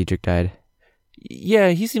bad when Dietrich died. Yeah,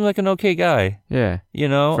 he seemed like an okay guy. Yeah,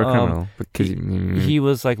 for a criminal, because he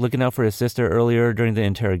was like looking out for his sister earlier during the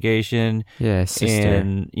interrogation. yeah, sister.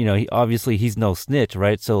 And obviously he's no snitch,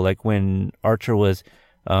 right? So like when Archer was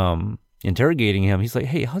interrogating him, he's like,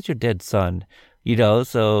 "Hey, how's your dead son?"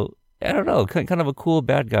 So I don't know, kind of a cool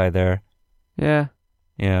bad guy there. Yeah.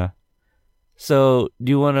 So do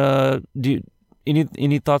you want to do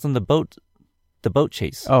any thoughts on the boat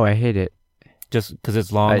chase? Oh, I hate it. Just because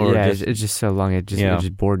it's long, or yeah, just it's just so long. It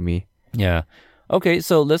just bored me. yeah. Okay,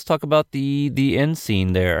 so let's talk about the end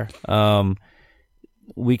scene there.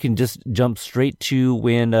 We can just jump straight to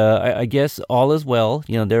when I guess all is well.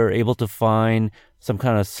 They're able to find some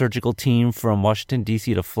kind of surgical team from Washington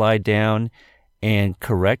D.C. to fly down and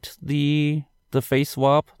correct the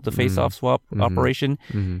face-off swap operation.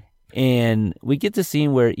 Mm-hmm. And we get the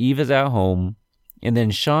scene where Eve is at home, and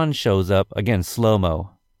then Sean shows up again,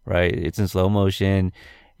 slow-mo, right? It's in slow motion.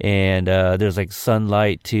 And there's like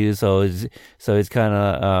sunlight too, so it's kind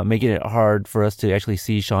of making it hard for us to actually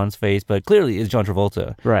see Sean's face. But clearly, it's John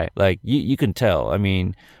Travolta, Right? Like you can tell. I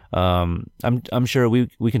mean, I'm sure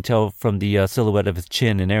we can tell from the silhouette of his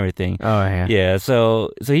chin and everything. Oh yeah. Yeah. So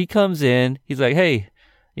he comes in. He's like, "Hey,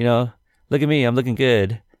 look at me. I'm looking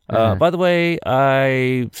good. By the way,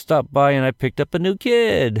 I stopped by and I picked up a new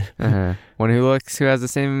kid. One who has the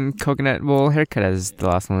same coconut bowl haircut as the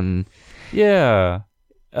last one. Yeah."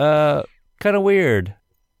 Kind of weird.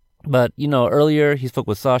 But, earlier he spoke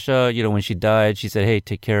with Sasha, when she died, she said, "Hey,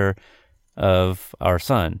 take care of our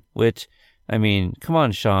son," which I mean, come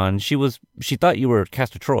on, Sean. She thought you were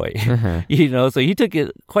Castor Troy, Uh-huh. so he took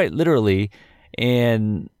it quite literally,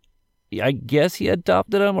 and I guess he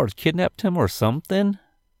adopted him or kidnapped him or something.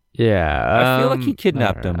 Yeah. I feel like he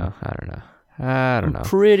kidnapped him. I don't know. I don't know. I'm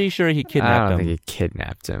pretty sure he I kidnapped don't him. think he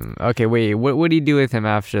kidnapped him. Okay, wait. What did he do with him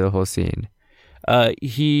after the whole scene?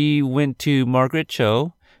 He went to Margaret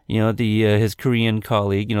Cho, his Korean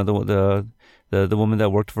colleague, the woman that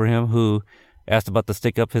worked for him who asked about the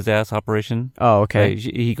stick up his ass operation. Oh, okay.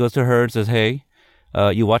 He goes to her and says, "Hey,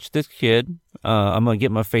 you watch this kid. I'm gonna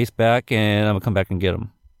get my face back, and I'm gonna come back and get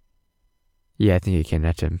him." Yeah, I think he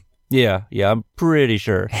kidnapped him. Yeah, I'm pretty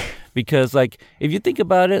sure, because like if you think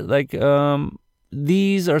about it, like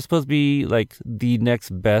these are supposed to be like the next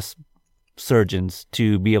best surgeons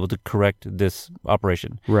to be able to correct this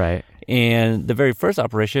operation. Right. And the very first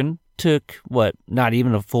operation took not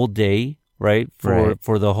even a full day, right?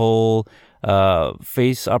 For the whole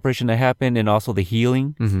face operation to happen, and also the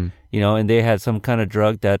healing. Mm-hmm. And they had some kind of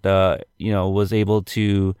drug that was able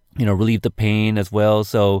to relieve the pain as well.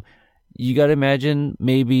 So you got to imagine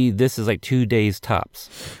maybe this is like 2 days tops.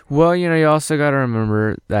 Well, you also got to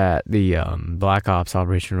remember that the Black Ops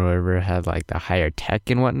operation or whatever had like the higher tech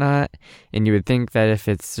and whatnot. And you would think that if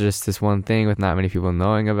it's just this one thing with not many people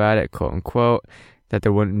knowing about it, quote unquote, that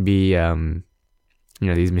there wouldn't be,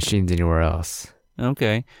 these machines anywhere else.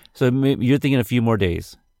 Okay. So maybe you're thinking a few more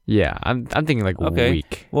days. Yeah, I'm thinking like a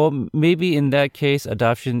week. Well, maybe in that case,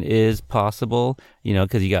 adoption is possible,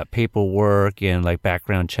 because you got paperwork and like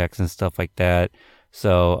background checks and stuff like that.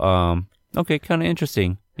 So, okay, kind of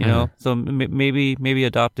interesting, So maybe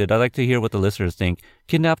adopted. I'd like to hear what the listeners think.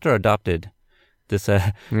 Kidnapped or adopted? This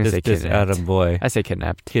Adam boy. I say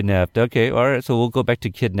kidnapped. Kidnapped. Okay, all right. So we'll go back to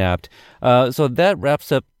kidnapped. So that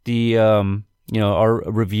wraps up the our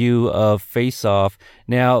review of Face Off.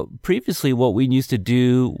 Now, previously, what we used to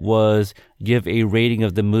do was give a rating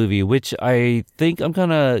of the movie, which I think I'm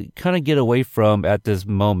gonna kind of get away from at this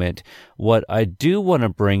moment. What I do want to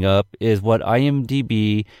bring up is what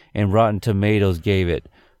IMDb and Rotten Tomatoes gave it.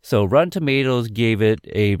 So Rotten Tomatoes gave it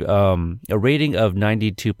a rating of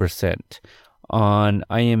 92%. On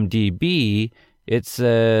IMDb, it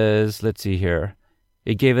says, let's see here,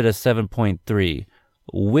 it gave it a 7.3.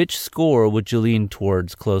 Which score would you lean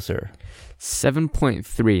towards closer?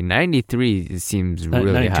 7.3. 93 seems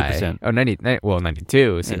really 92%. high. Oh,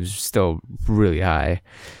 92 seems still really high.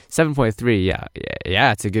 7.3,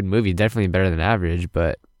 yeah, it's a good movie. Definitely better than average,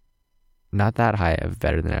 but not that high of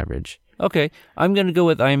better than average. Okay, I'm going to go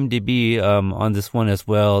with IMDb on this one as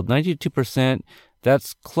well. 92%,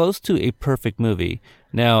 that's close to a perfect movie.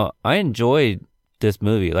 Now, I enjoyed this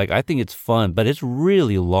movie. Like, I think it's fun, but it's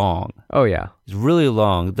really long. Oh, yeah. It's really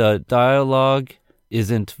long. The dialogue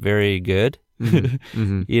isn't very good.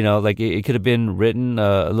 Mm-hmm. It could have been written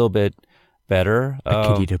a little bit better. I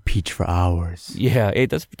could eat a peach for hours. Yeah, hey,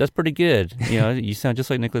 that's pretty good. You sound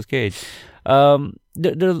just like Nicolas Cage.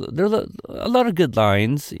 There's a lot of good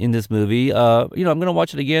lines in this movie. I'm gonna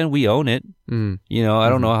watch it again. We own it. Mm. I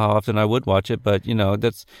don't know how often I would watch it, but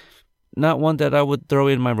that's not one that I would throw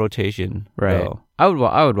in my rotation. Right. Though. I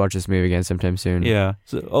would watch this movie again sometime soon. Yeah.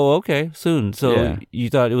 So, okay, soon. So Yeah. you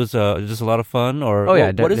thought it was just a lot of fun, or Oh,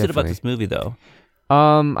 yeah, what is it about definitely. this movie though?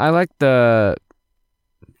 I like the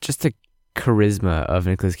charisma of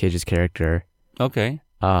Nicolas Cage's character. Okay.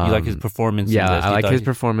 You like his performance? in Yeah, this? I You like thought his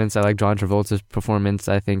performance. I like John Travolta's performance.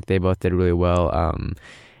 I think they both did really well,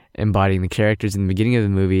 embodying the characters in the beginning of the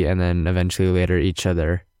movie and then eventually later each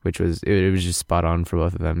other, which was it was just spot on for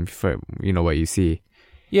both of them for what you see.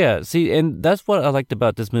 Yeah, see, and that's what I liked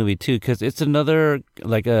about this movie too, because it's another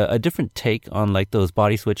like a different take on like those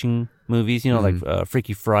body switching movies, like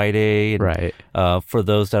Freaky Friday, and, Right. For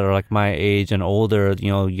those that are like my age and older,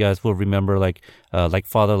 you guys will remember like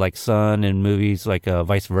Father Like Son and movies like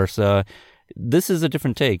Vice Versa. This is a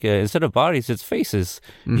different take. Instead of bodies, it's faces,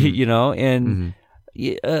 and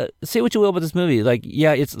say what you will about this movie. Like,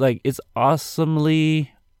 yeah, it's awesomely.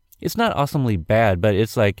 It's not awesomely bad, but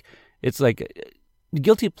it's like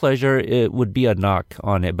guilty pleasure. It would be a knock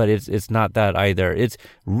on it, but it's not that either. It's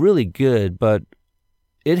really good, but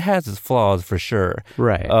it has its flaws for sure.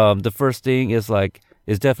 Right. The first thing is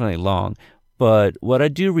definitely long, but what I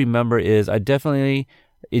do remember is I definitely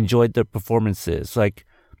enjoyed the performances. Like,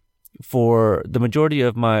 for the majority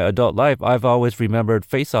of my adult life, I've always remembered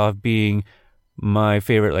Face Off being my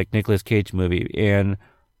favorite like Nicolas Cage movie, and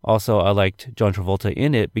also I liked John Travolta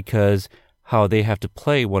in it because how they have to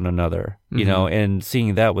play one another, and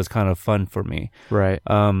seeing that was kind of fun for me. Right.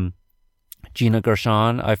 Gina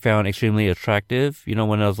Gershon, I found extremely attractive,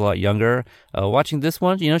 when I was a lot younger. Watching this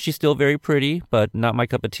one, she's still very pretty, but not my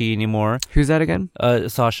cup of tea anymore. Who's that again?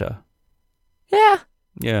 Sasha. Yeah.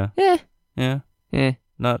 Yeah. Eh. Yeah. Eh.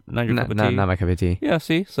 Not your cup of tea. Not my cup of tea. Yeah,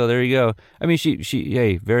 see? So there you go. I mean,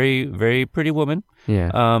 she very, very pretty woman.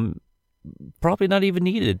 Yeah. Probably not even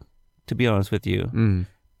needed, to be honest with you. Mm.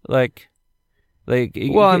 Like, Well, it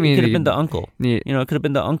could have been the uncle. Yeah. You know, it could have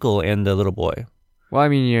been the uncle and the little boy. Well, I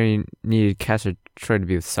mean, you needed Castor Troy to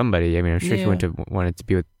be with somebody. I mean, I'm sure she Yeah. wanted to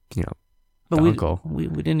be with, the But uncle. we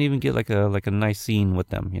didn't even get like a nice scene with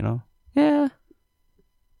them, you know? Yeah.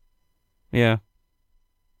 Yeah.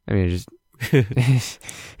 I mean, just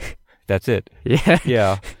That's it. yeah.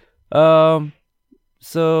 Yeah.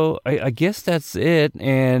 So I guess that's it.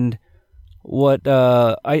 And what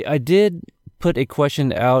I did put a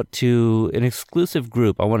question out to an exclusive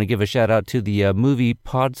group. I want to give a shout out to the Movie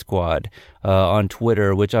Pod Squad on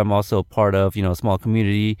Twitter, which I'm also part of, a small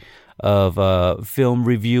community of film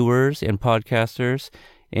reviewers and podcasters.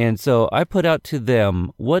 And so I put out to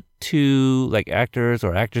them, what two like actors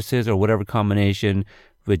or actresses or whatever combination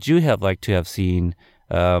would you have liked to have seen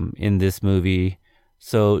in this movie?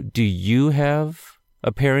 So do you have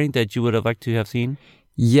a pairing that you would have liked to have seen?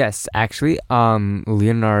 Yes, actually,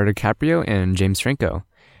 Leonardo DiCaprio and James Franco.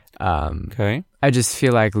 Okay. I just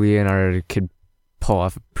feel like Leonardo could pull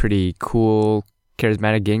off a pretty cool,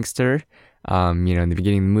 charismatic gangster, in the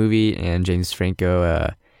beginning of the movie, and James Franco,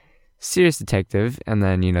 a serious detective, and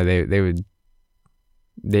then,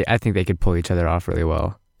 I think they could pull each other off really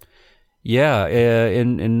well. Yeah,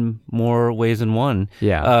 in more ways than one.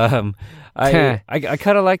 Yeah. I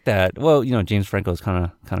kind of like that. Well, James Franco is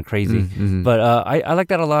kind of crazy, Mm-hmm. but I like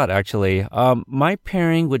that a lot actually. My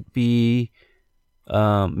pairing would be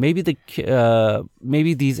maybe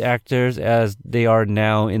these actors as they are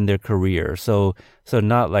now in their career. So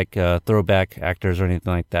not like throwback actors or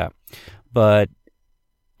anything like that. But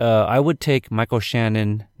I would take Michael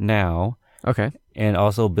Shannon now, Okay. and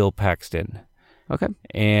also Bill Paxton. Okay.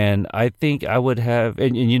 And I think I would have,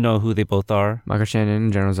 and you know who they both are. Michael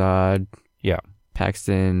Shannon, General Zod. Yeah.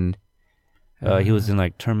 Paxton. He was in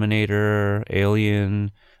like Terminator,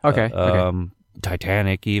 Alien. Okay.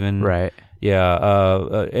 Titanic even. Right.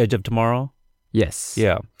 Yeah. Edge of Tomorrow. Yes.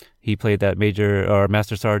 Yeah. He played that major or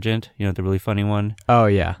master sergeant, the really funny one. Oh,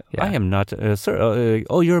 yeah. I am not, sir.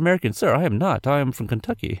 Oh, you're American, sir. I am not. I am from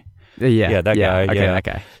Kentucky. Yeah. that guy, Okay, yeah. that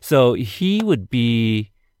guy. So he would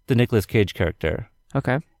be the Nicolas Cage character.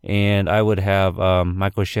 Okay. And I would have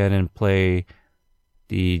Michael Shannon play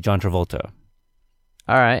the John Travolta.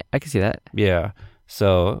 All right. I can see that. Yeah.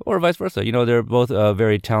 So, or vice versa. They're both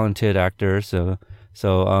very talented actors. So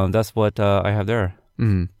that's what I have there.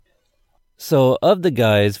 Mm-hmm. So, of the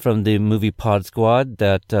guys from the Movie Pod Squad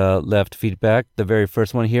that left feedback, the very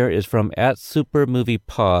first one here is from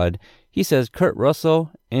 @SuperMoviePod. He says Kurt Russell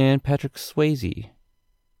and Patrick Swayze.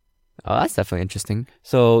 Oh, that's definitely interesting.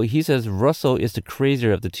 So he says Russell is the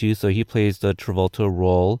crazier of the two, so he plays the Travolta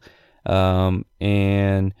role.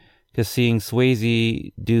 And because seeing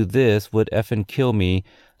Swayze do this would effing kill me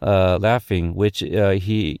laughing, which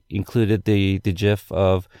he included the gif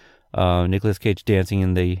of Nicolas Cage dancing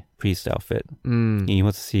in the priest outfit. He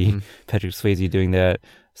wants to see Patrick Swayze doing that.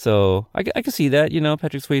 So I can see that,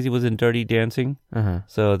 Patrick Swayze was in Dirty Dancing.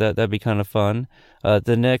 So that'd be kind of fun.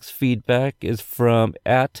 The next feedback is from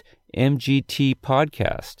 @MGT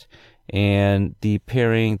Podcast. And the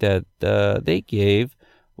pairing that they gave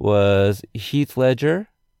was Heath Ledger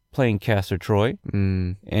playing Castor Troy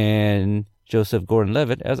and Joseph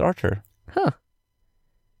Gordon-Levitt as Archer. Huh.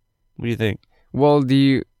 What do you think? Well,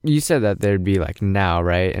 you said that there'd be like now,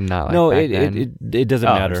 right? And not like No, back then. it doesn't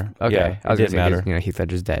matter. Okay. Yeah, I was it didn't gonna say, matter. 'cause, Heath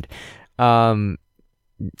Ledger's dead. That'd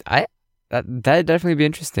definitely be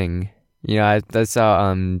interesting. I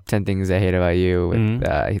saw 10 Things I Hate About You with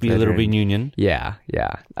Heath Be a Ledger little and- reunion. Yeah.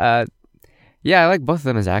 Yeah, I like both of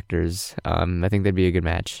them as actors. I think they'd be a good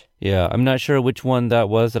match. Yeah, I'm not sure which one that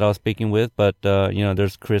was that I was speaking with, but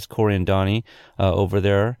there's Chris, Corey, and Donnie over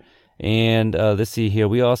there. And let's see here.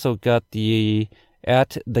 We also got the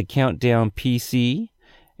 @TheCountdown PC,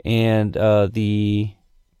 and the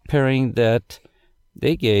pairing that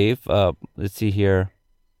they gave. Let's see here.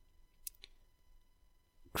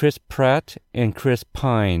 Chris Pratt and Chris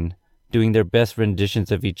Pine doing their best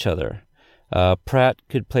renditions of each other. Pratt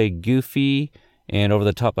could play goofy and over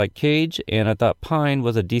the top like Cage, and I thought Pine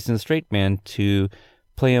was a decent straight man to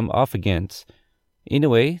play him off against.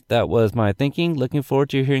 Anyway, that was my thinking. Looking forward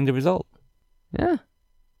to hearing the result. Yeah.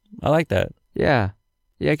 I like that. Yeah,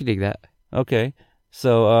 I could dig that. Okay.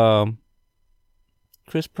 So,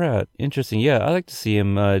 Chris Pratt. Interesting. Yeah, I like to see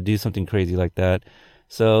him do something crazy like that.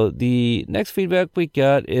 So, the next feedback we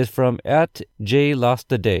got is from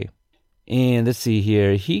 @JLostTheDay. And let's see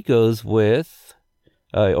here. He goes with,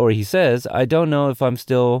 or he says, I don't know if I'm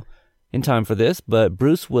still in time for this, but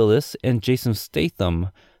Bruce Willis and Jason Statham.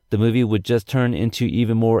 The movie would just turn into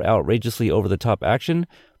even more outrageously over-the-top action.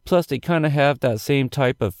 Plus, they kind of have that same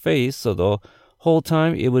type of face, so the whole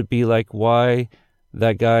time it would be like, why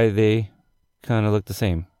that guy, they kind of look the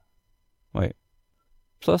same. Wait.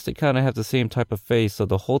 Plus, they kind of have the same type of face, so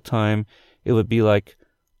the whole time it would be like,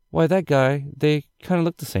 why that guy, they kind of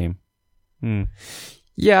look the same.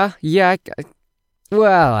 Yeah.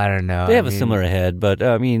 Well, I don't know. They have a similar head, but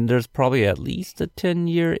I mean, there's probably at least a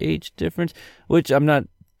 10-year age difference, which I'm not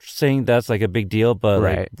saying that's like a big deal, but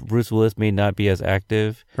right. like Bruce Willis may not be as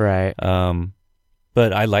active. Right.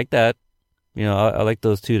 But I like that. You know, I like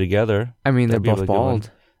those two together. I mean, That'd they're be a both really good one.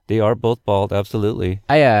 bald. They are both bald, absolutely.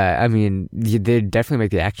 I mean, they definitely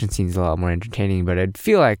make the action scenes a lot more entertaining, but I'd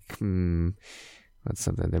feel like, what's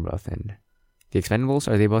something they're both in? The Expendables?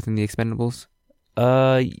 Are they both in the Expendables?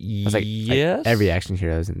 Yes. Like every action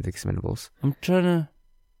hero is in the Expendables.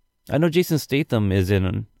 I know Jason Statham is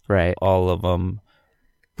in Right. all of them.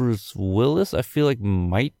 Bruce Willis, I feel like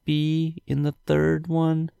might be in the third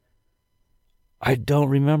one. I don't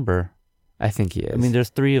remember. I think he is. I mean, there's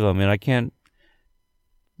 3 of them, and I can't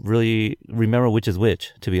really remember which is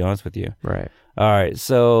which, to be honest with you. right. All right,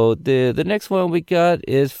 so the next one we got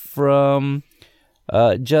is from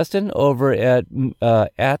Justin over at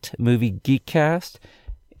Movie Geekcast,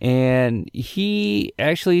 and he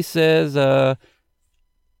actually says,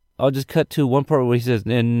 I'll just cut to one part where he says,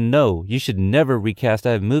 "And no, you should never recast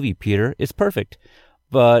that movie, Peter. It's perfect."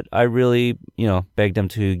 But I really, begged him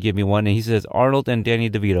to give me one, and he says Arnold and Danny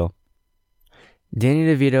DeVito. Danny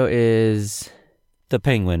DeVito is... The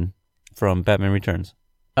Penguin from Batman Returns.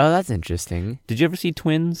 Oh, that's interesting. Did you ever see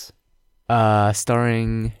Twins?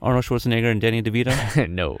 Starring... Arnold Schwarzenegger and Danny DeVito?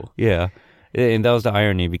 No. Yeah. And that was the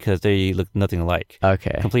irony because they looked nothing alike.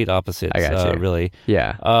 Okay. Complete opposites, I got you. really.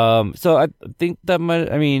 Yeah. So I think that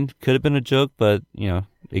could have been a joke, but,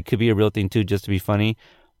 it could be a real thing too, just to be funny.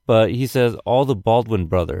 But he says all the Baldwin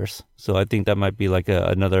brothers. So I think that might be like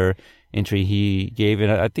another entry he gave.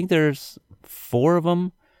 And I think there's 4 of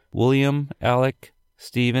them. William, Alec,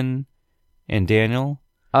 Stephen, and Daniel.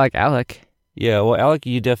 I like Alec. Yeah, well, Alec,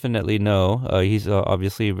 you definitely know. He's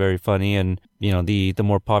obviously very funny and, the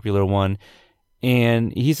more popular one.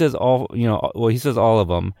 And he says he says all of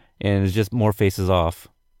them, and it's just more faces off.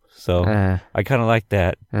 So I kind of like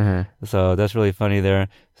that. So that's really funny there.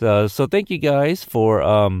 So thank you guys for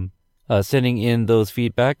sending in those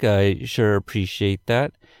feedback. I sure appreciate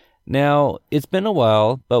that. Now, it's been a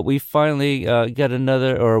while, but we finally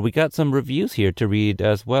we got some reviews here to read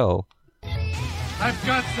as well. I've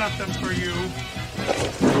got something for you.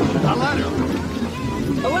 A letter.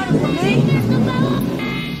 A letter for me?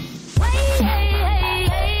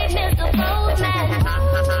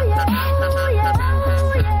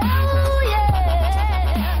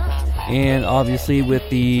 And obviously with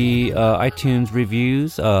the iTunes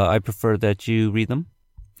reviews, I prefer that you read them.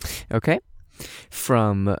 Okay.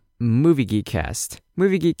 From Movie Geekcast.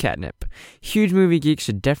 Movie Geek Catnip. Huge movie geek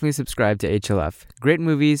should definitely subscribe to HLF. Great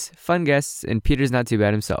movies, fun guests, and Peter's not too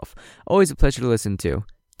bad himself. Always a pleasure to listen to.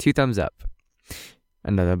 2 thumbs up.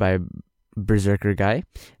 Another by Berserker Guy.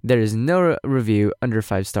 There is no review under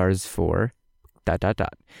 5 stars for... ...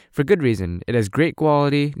 For good reason. It has great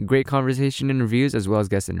quality, great conversation and reviews, as well as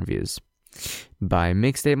guest interviews. By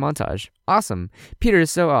Mixtape Montage. Awesome. Peter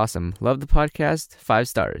is so awesome. Love the podcast. 5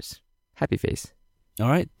 stars. Happy face. All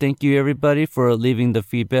right. Thank you, everybody, for leaving the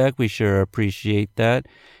feedback. We sure appreciate that.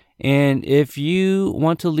 And if you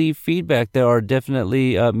want to leave feedback, there are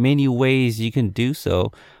definitely many ways you can do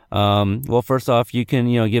so. Well, first off, you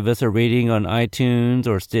can, give us a rating on iTunes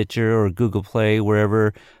or Stitcher or Google Play,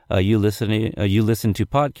 wherever you listen to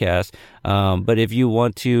podcasts. But if you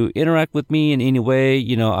want to interact with me in any way,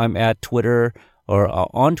 I'm at Twitter or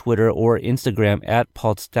on Twitter or Instagram at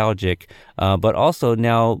Podstalgic. But also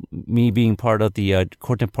now, me being part of the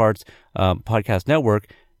Court and Parts podcast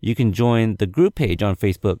network, you can join the group page on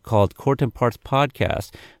Facebook called Court and Parts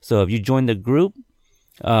Podcast. So if you join the group,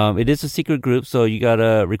 it is a secret group, so you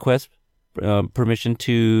gotta request permission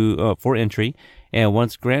for entry. And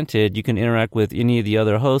once granted, you can interact with any of the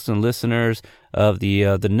other hosts and listeners of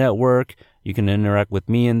the network. You can interact with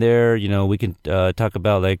me in there. We can talk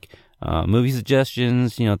about movie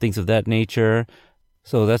suggestions, things of that nature.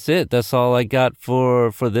 So that's it. That's all I got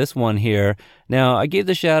for this one here. Now, I gave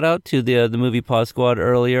the shout out to the Movie Pod Squad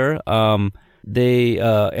earlier. They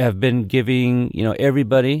have been giving,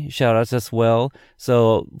 everybody shout outs as well.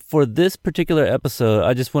 So for this particular episode,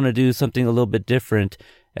 I just want to do something a little bit different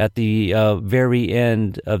at the very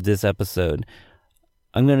end of this episode.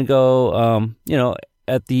 I'm going to go,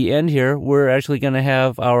 at the end here, we're actually going to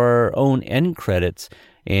have our own end credits.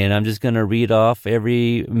 and I'm just going to read off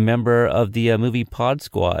every member of the movie pod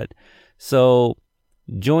squad. So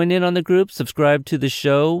join in on the group, subscribe to the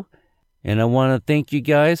show, and I want to thank you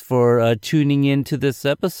guys for tuning in to this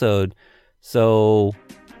episode. So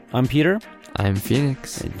I'm Peter. I'm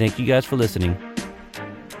Phoenix. And thank you guys for listening.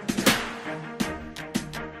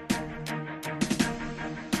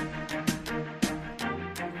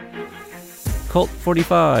 Cult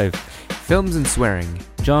 45. Films and Swearing.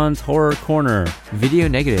 John's Horror Corner. Video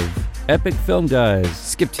Negative. Epic Film Guys.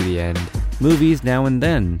 Skip to the End. Movies Now and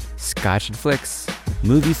Then. Scotch and Flicks.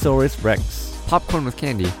 Moviesaurus Rex. Popcorn with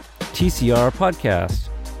Candy. TCR Podcast.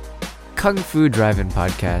 Kung Fu Drive-In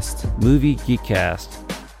Podcast. Movie Geekcast.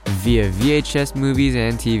 Via VHS Movies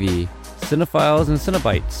and TV. Cinephiles and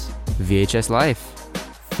Cinebites. VHS Life.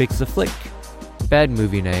 Fix a Flick. Bad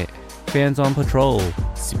Movie Night. Fans on Patrol.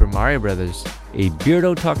 Super Mario Brothers. A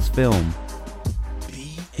Beardo Talks Film.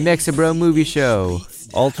 Mexabro Movie Show.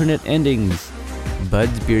 Alternate Endings.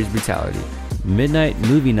 Bud's Beers Brutality. Midnight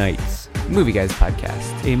Movie Nights. Movie Guys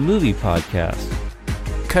Podcast. A movie podcast.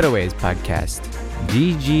 Cutaways Podcast.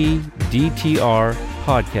 DGDTR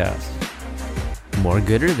Podcast. More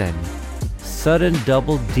Gooder Than. Sudden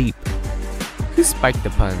Double Deep. Who spiked the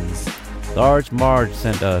puns? Large Marge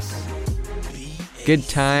sent us. Good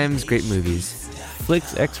Times, Great Movies.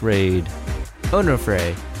 Flicks X-Rayed.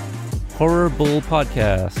 Onofre. Horror Bull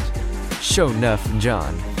Podcast. Show Nuff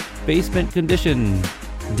John. Basement Condition.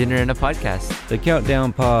 Dinner and a Podcast. The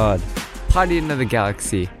Countdown Pod. Potty of the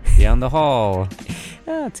Galaxy. Down the Hall.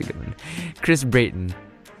 That's a good one. Chris Brayton.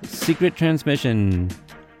 Secret Transmission.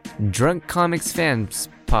 Drunk Comics Fans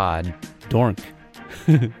Pod. Dork.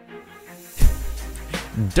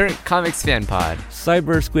 Drunk Comics Fan Pod.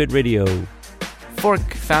 Cyber Squid Radio.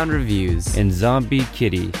 Fork Found Reviews. And Zombie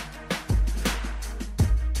Kitty.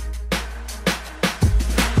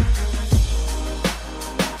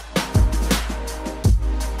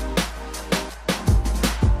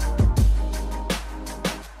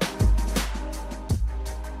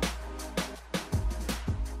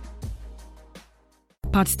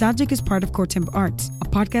 Podstalgic is part of Core Temp Arts, a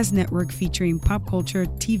podcast network featuring pop culture,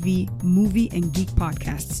 TV, movie, and geek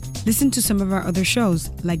podcasts. Listen to some of our other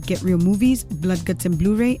shows like Get Real Movies, Blood, Guts, and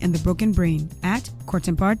Blu-ray, and The Broken Brain at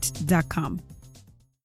coretemparts.com.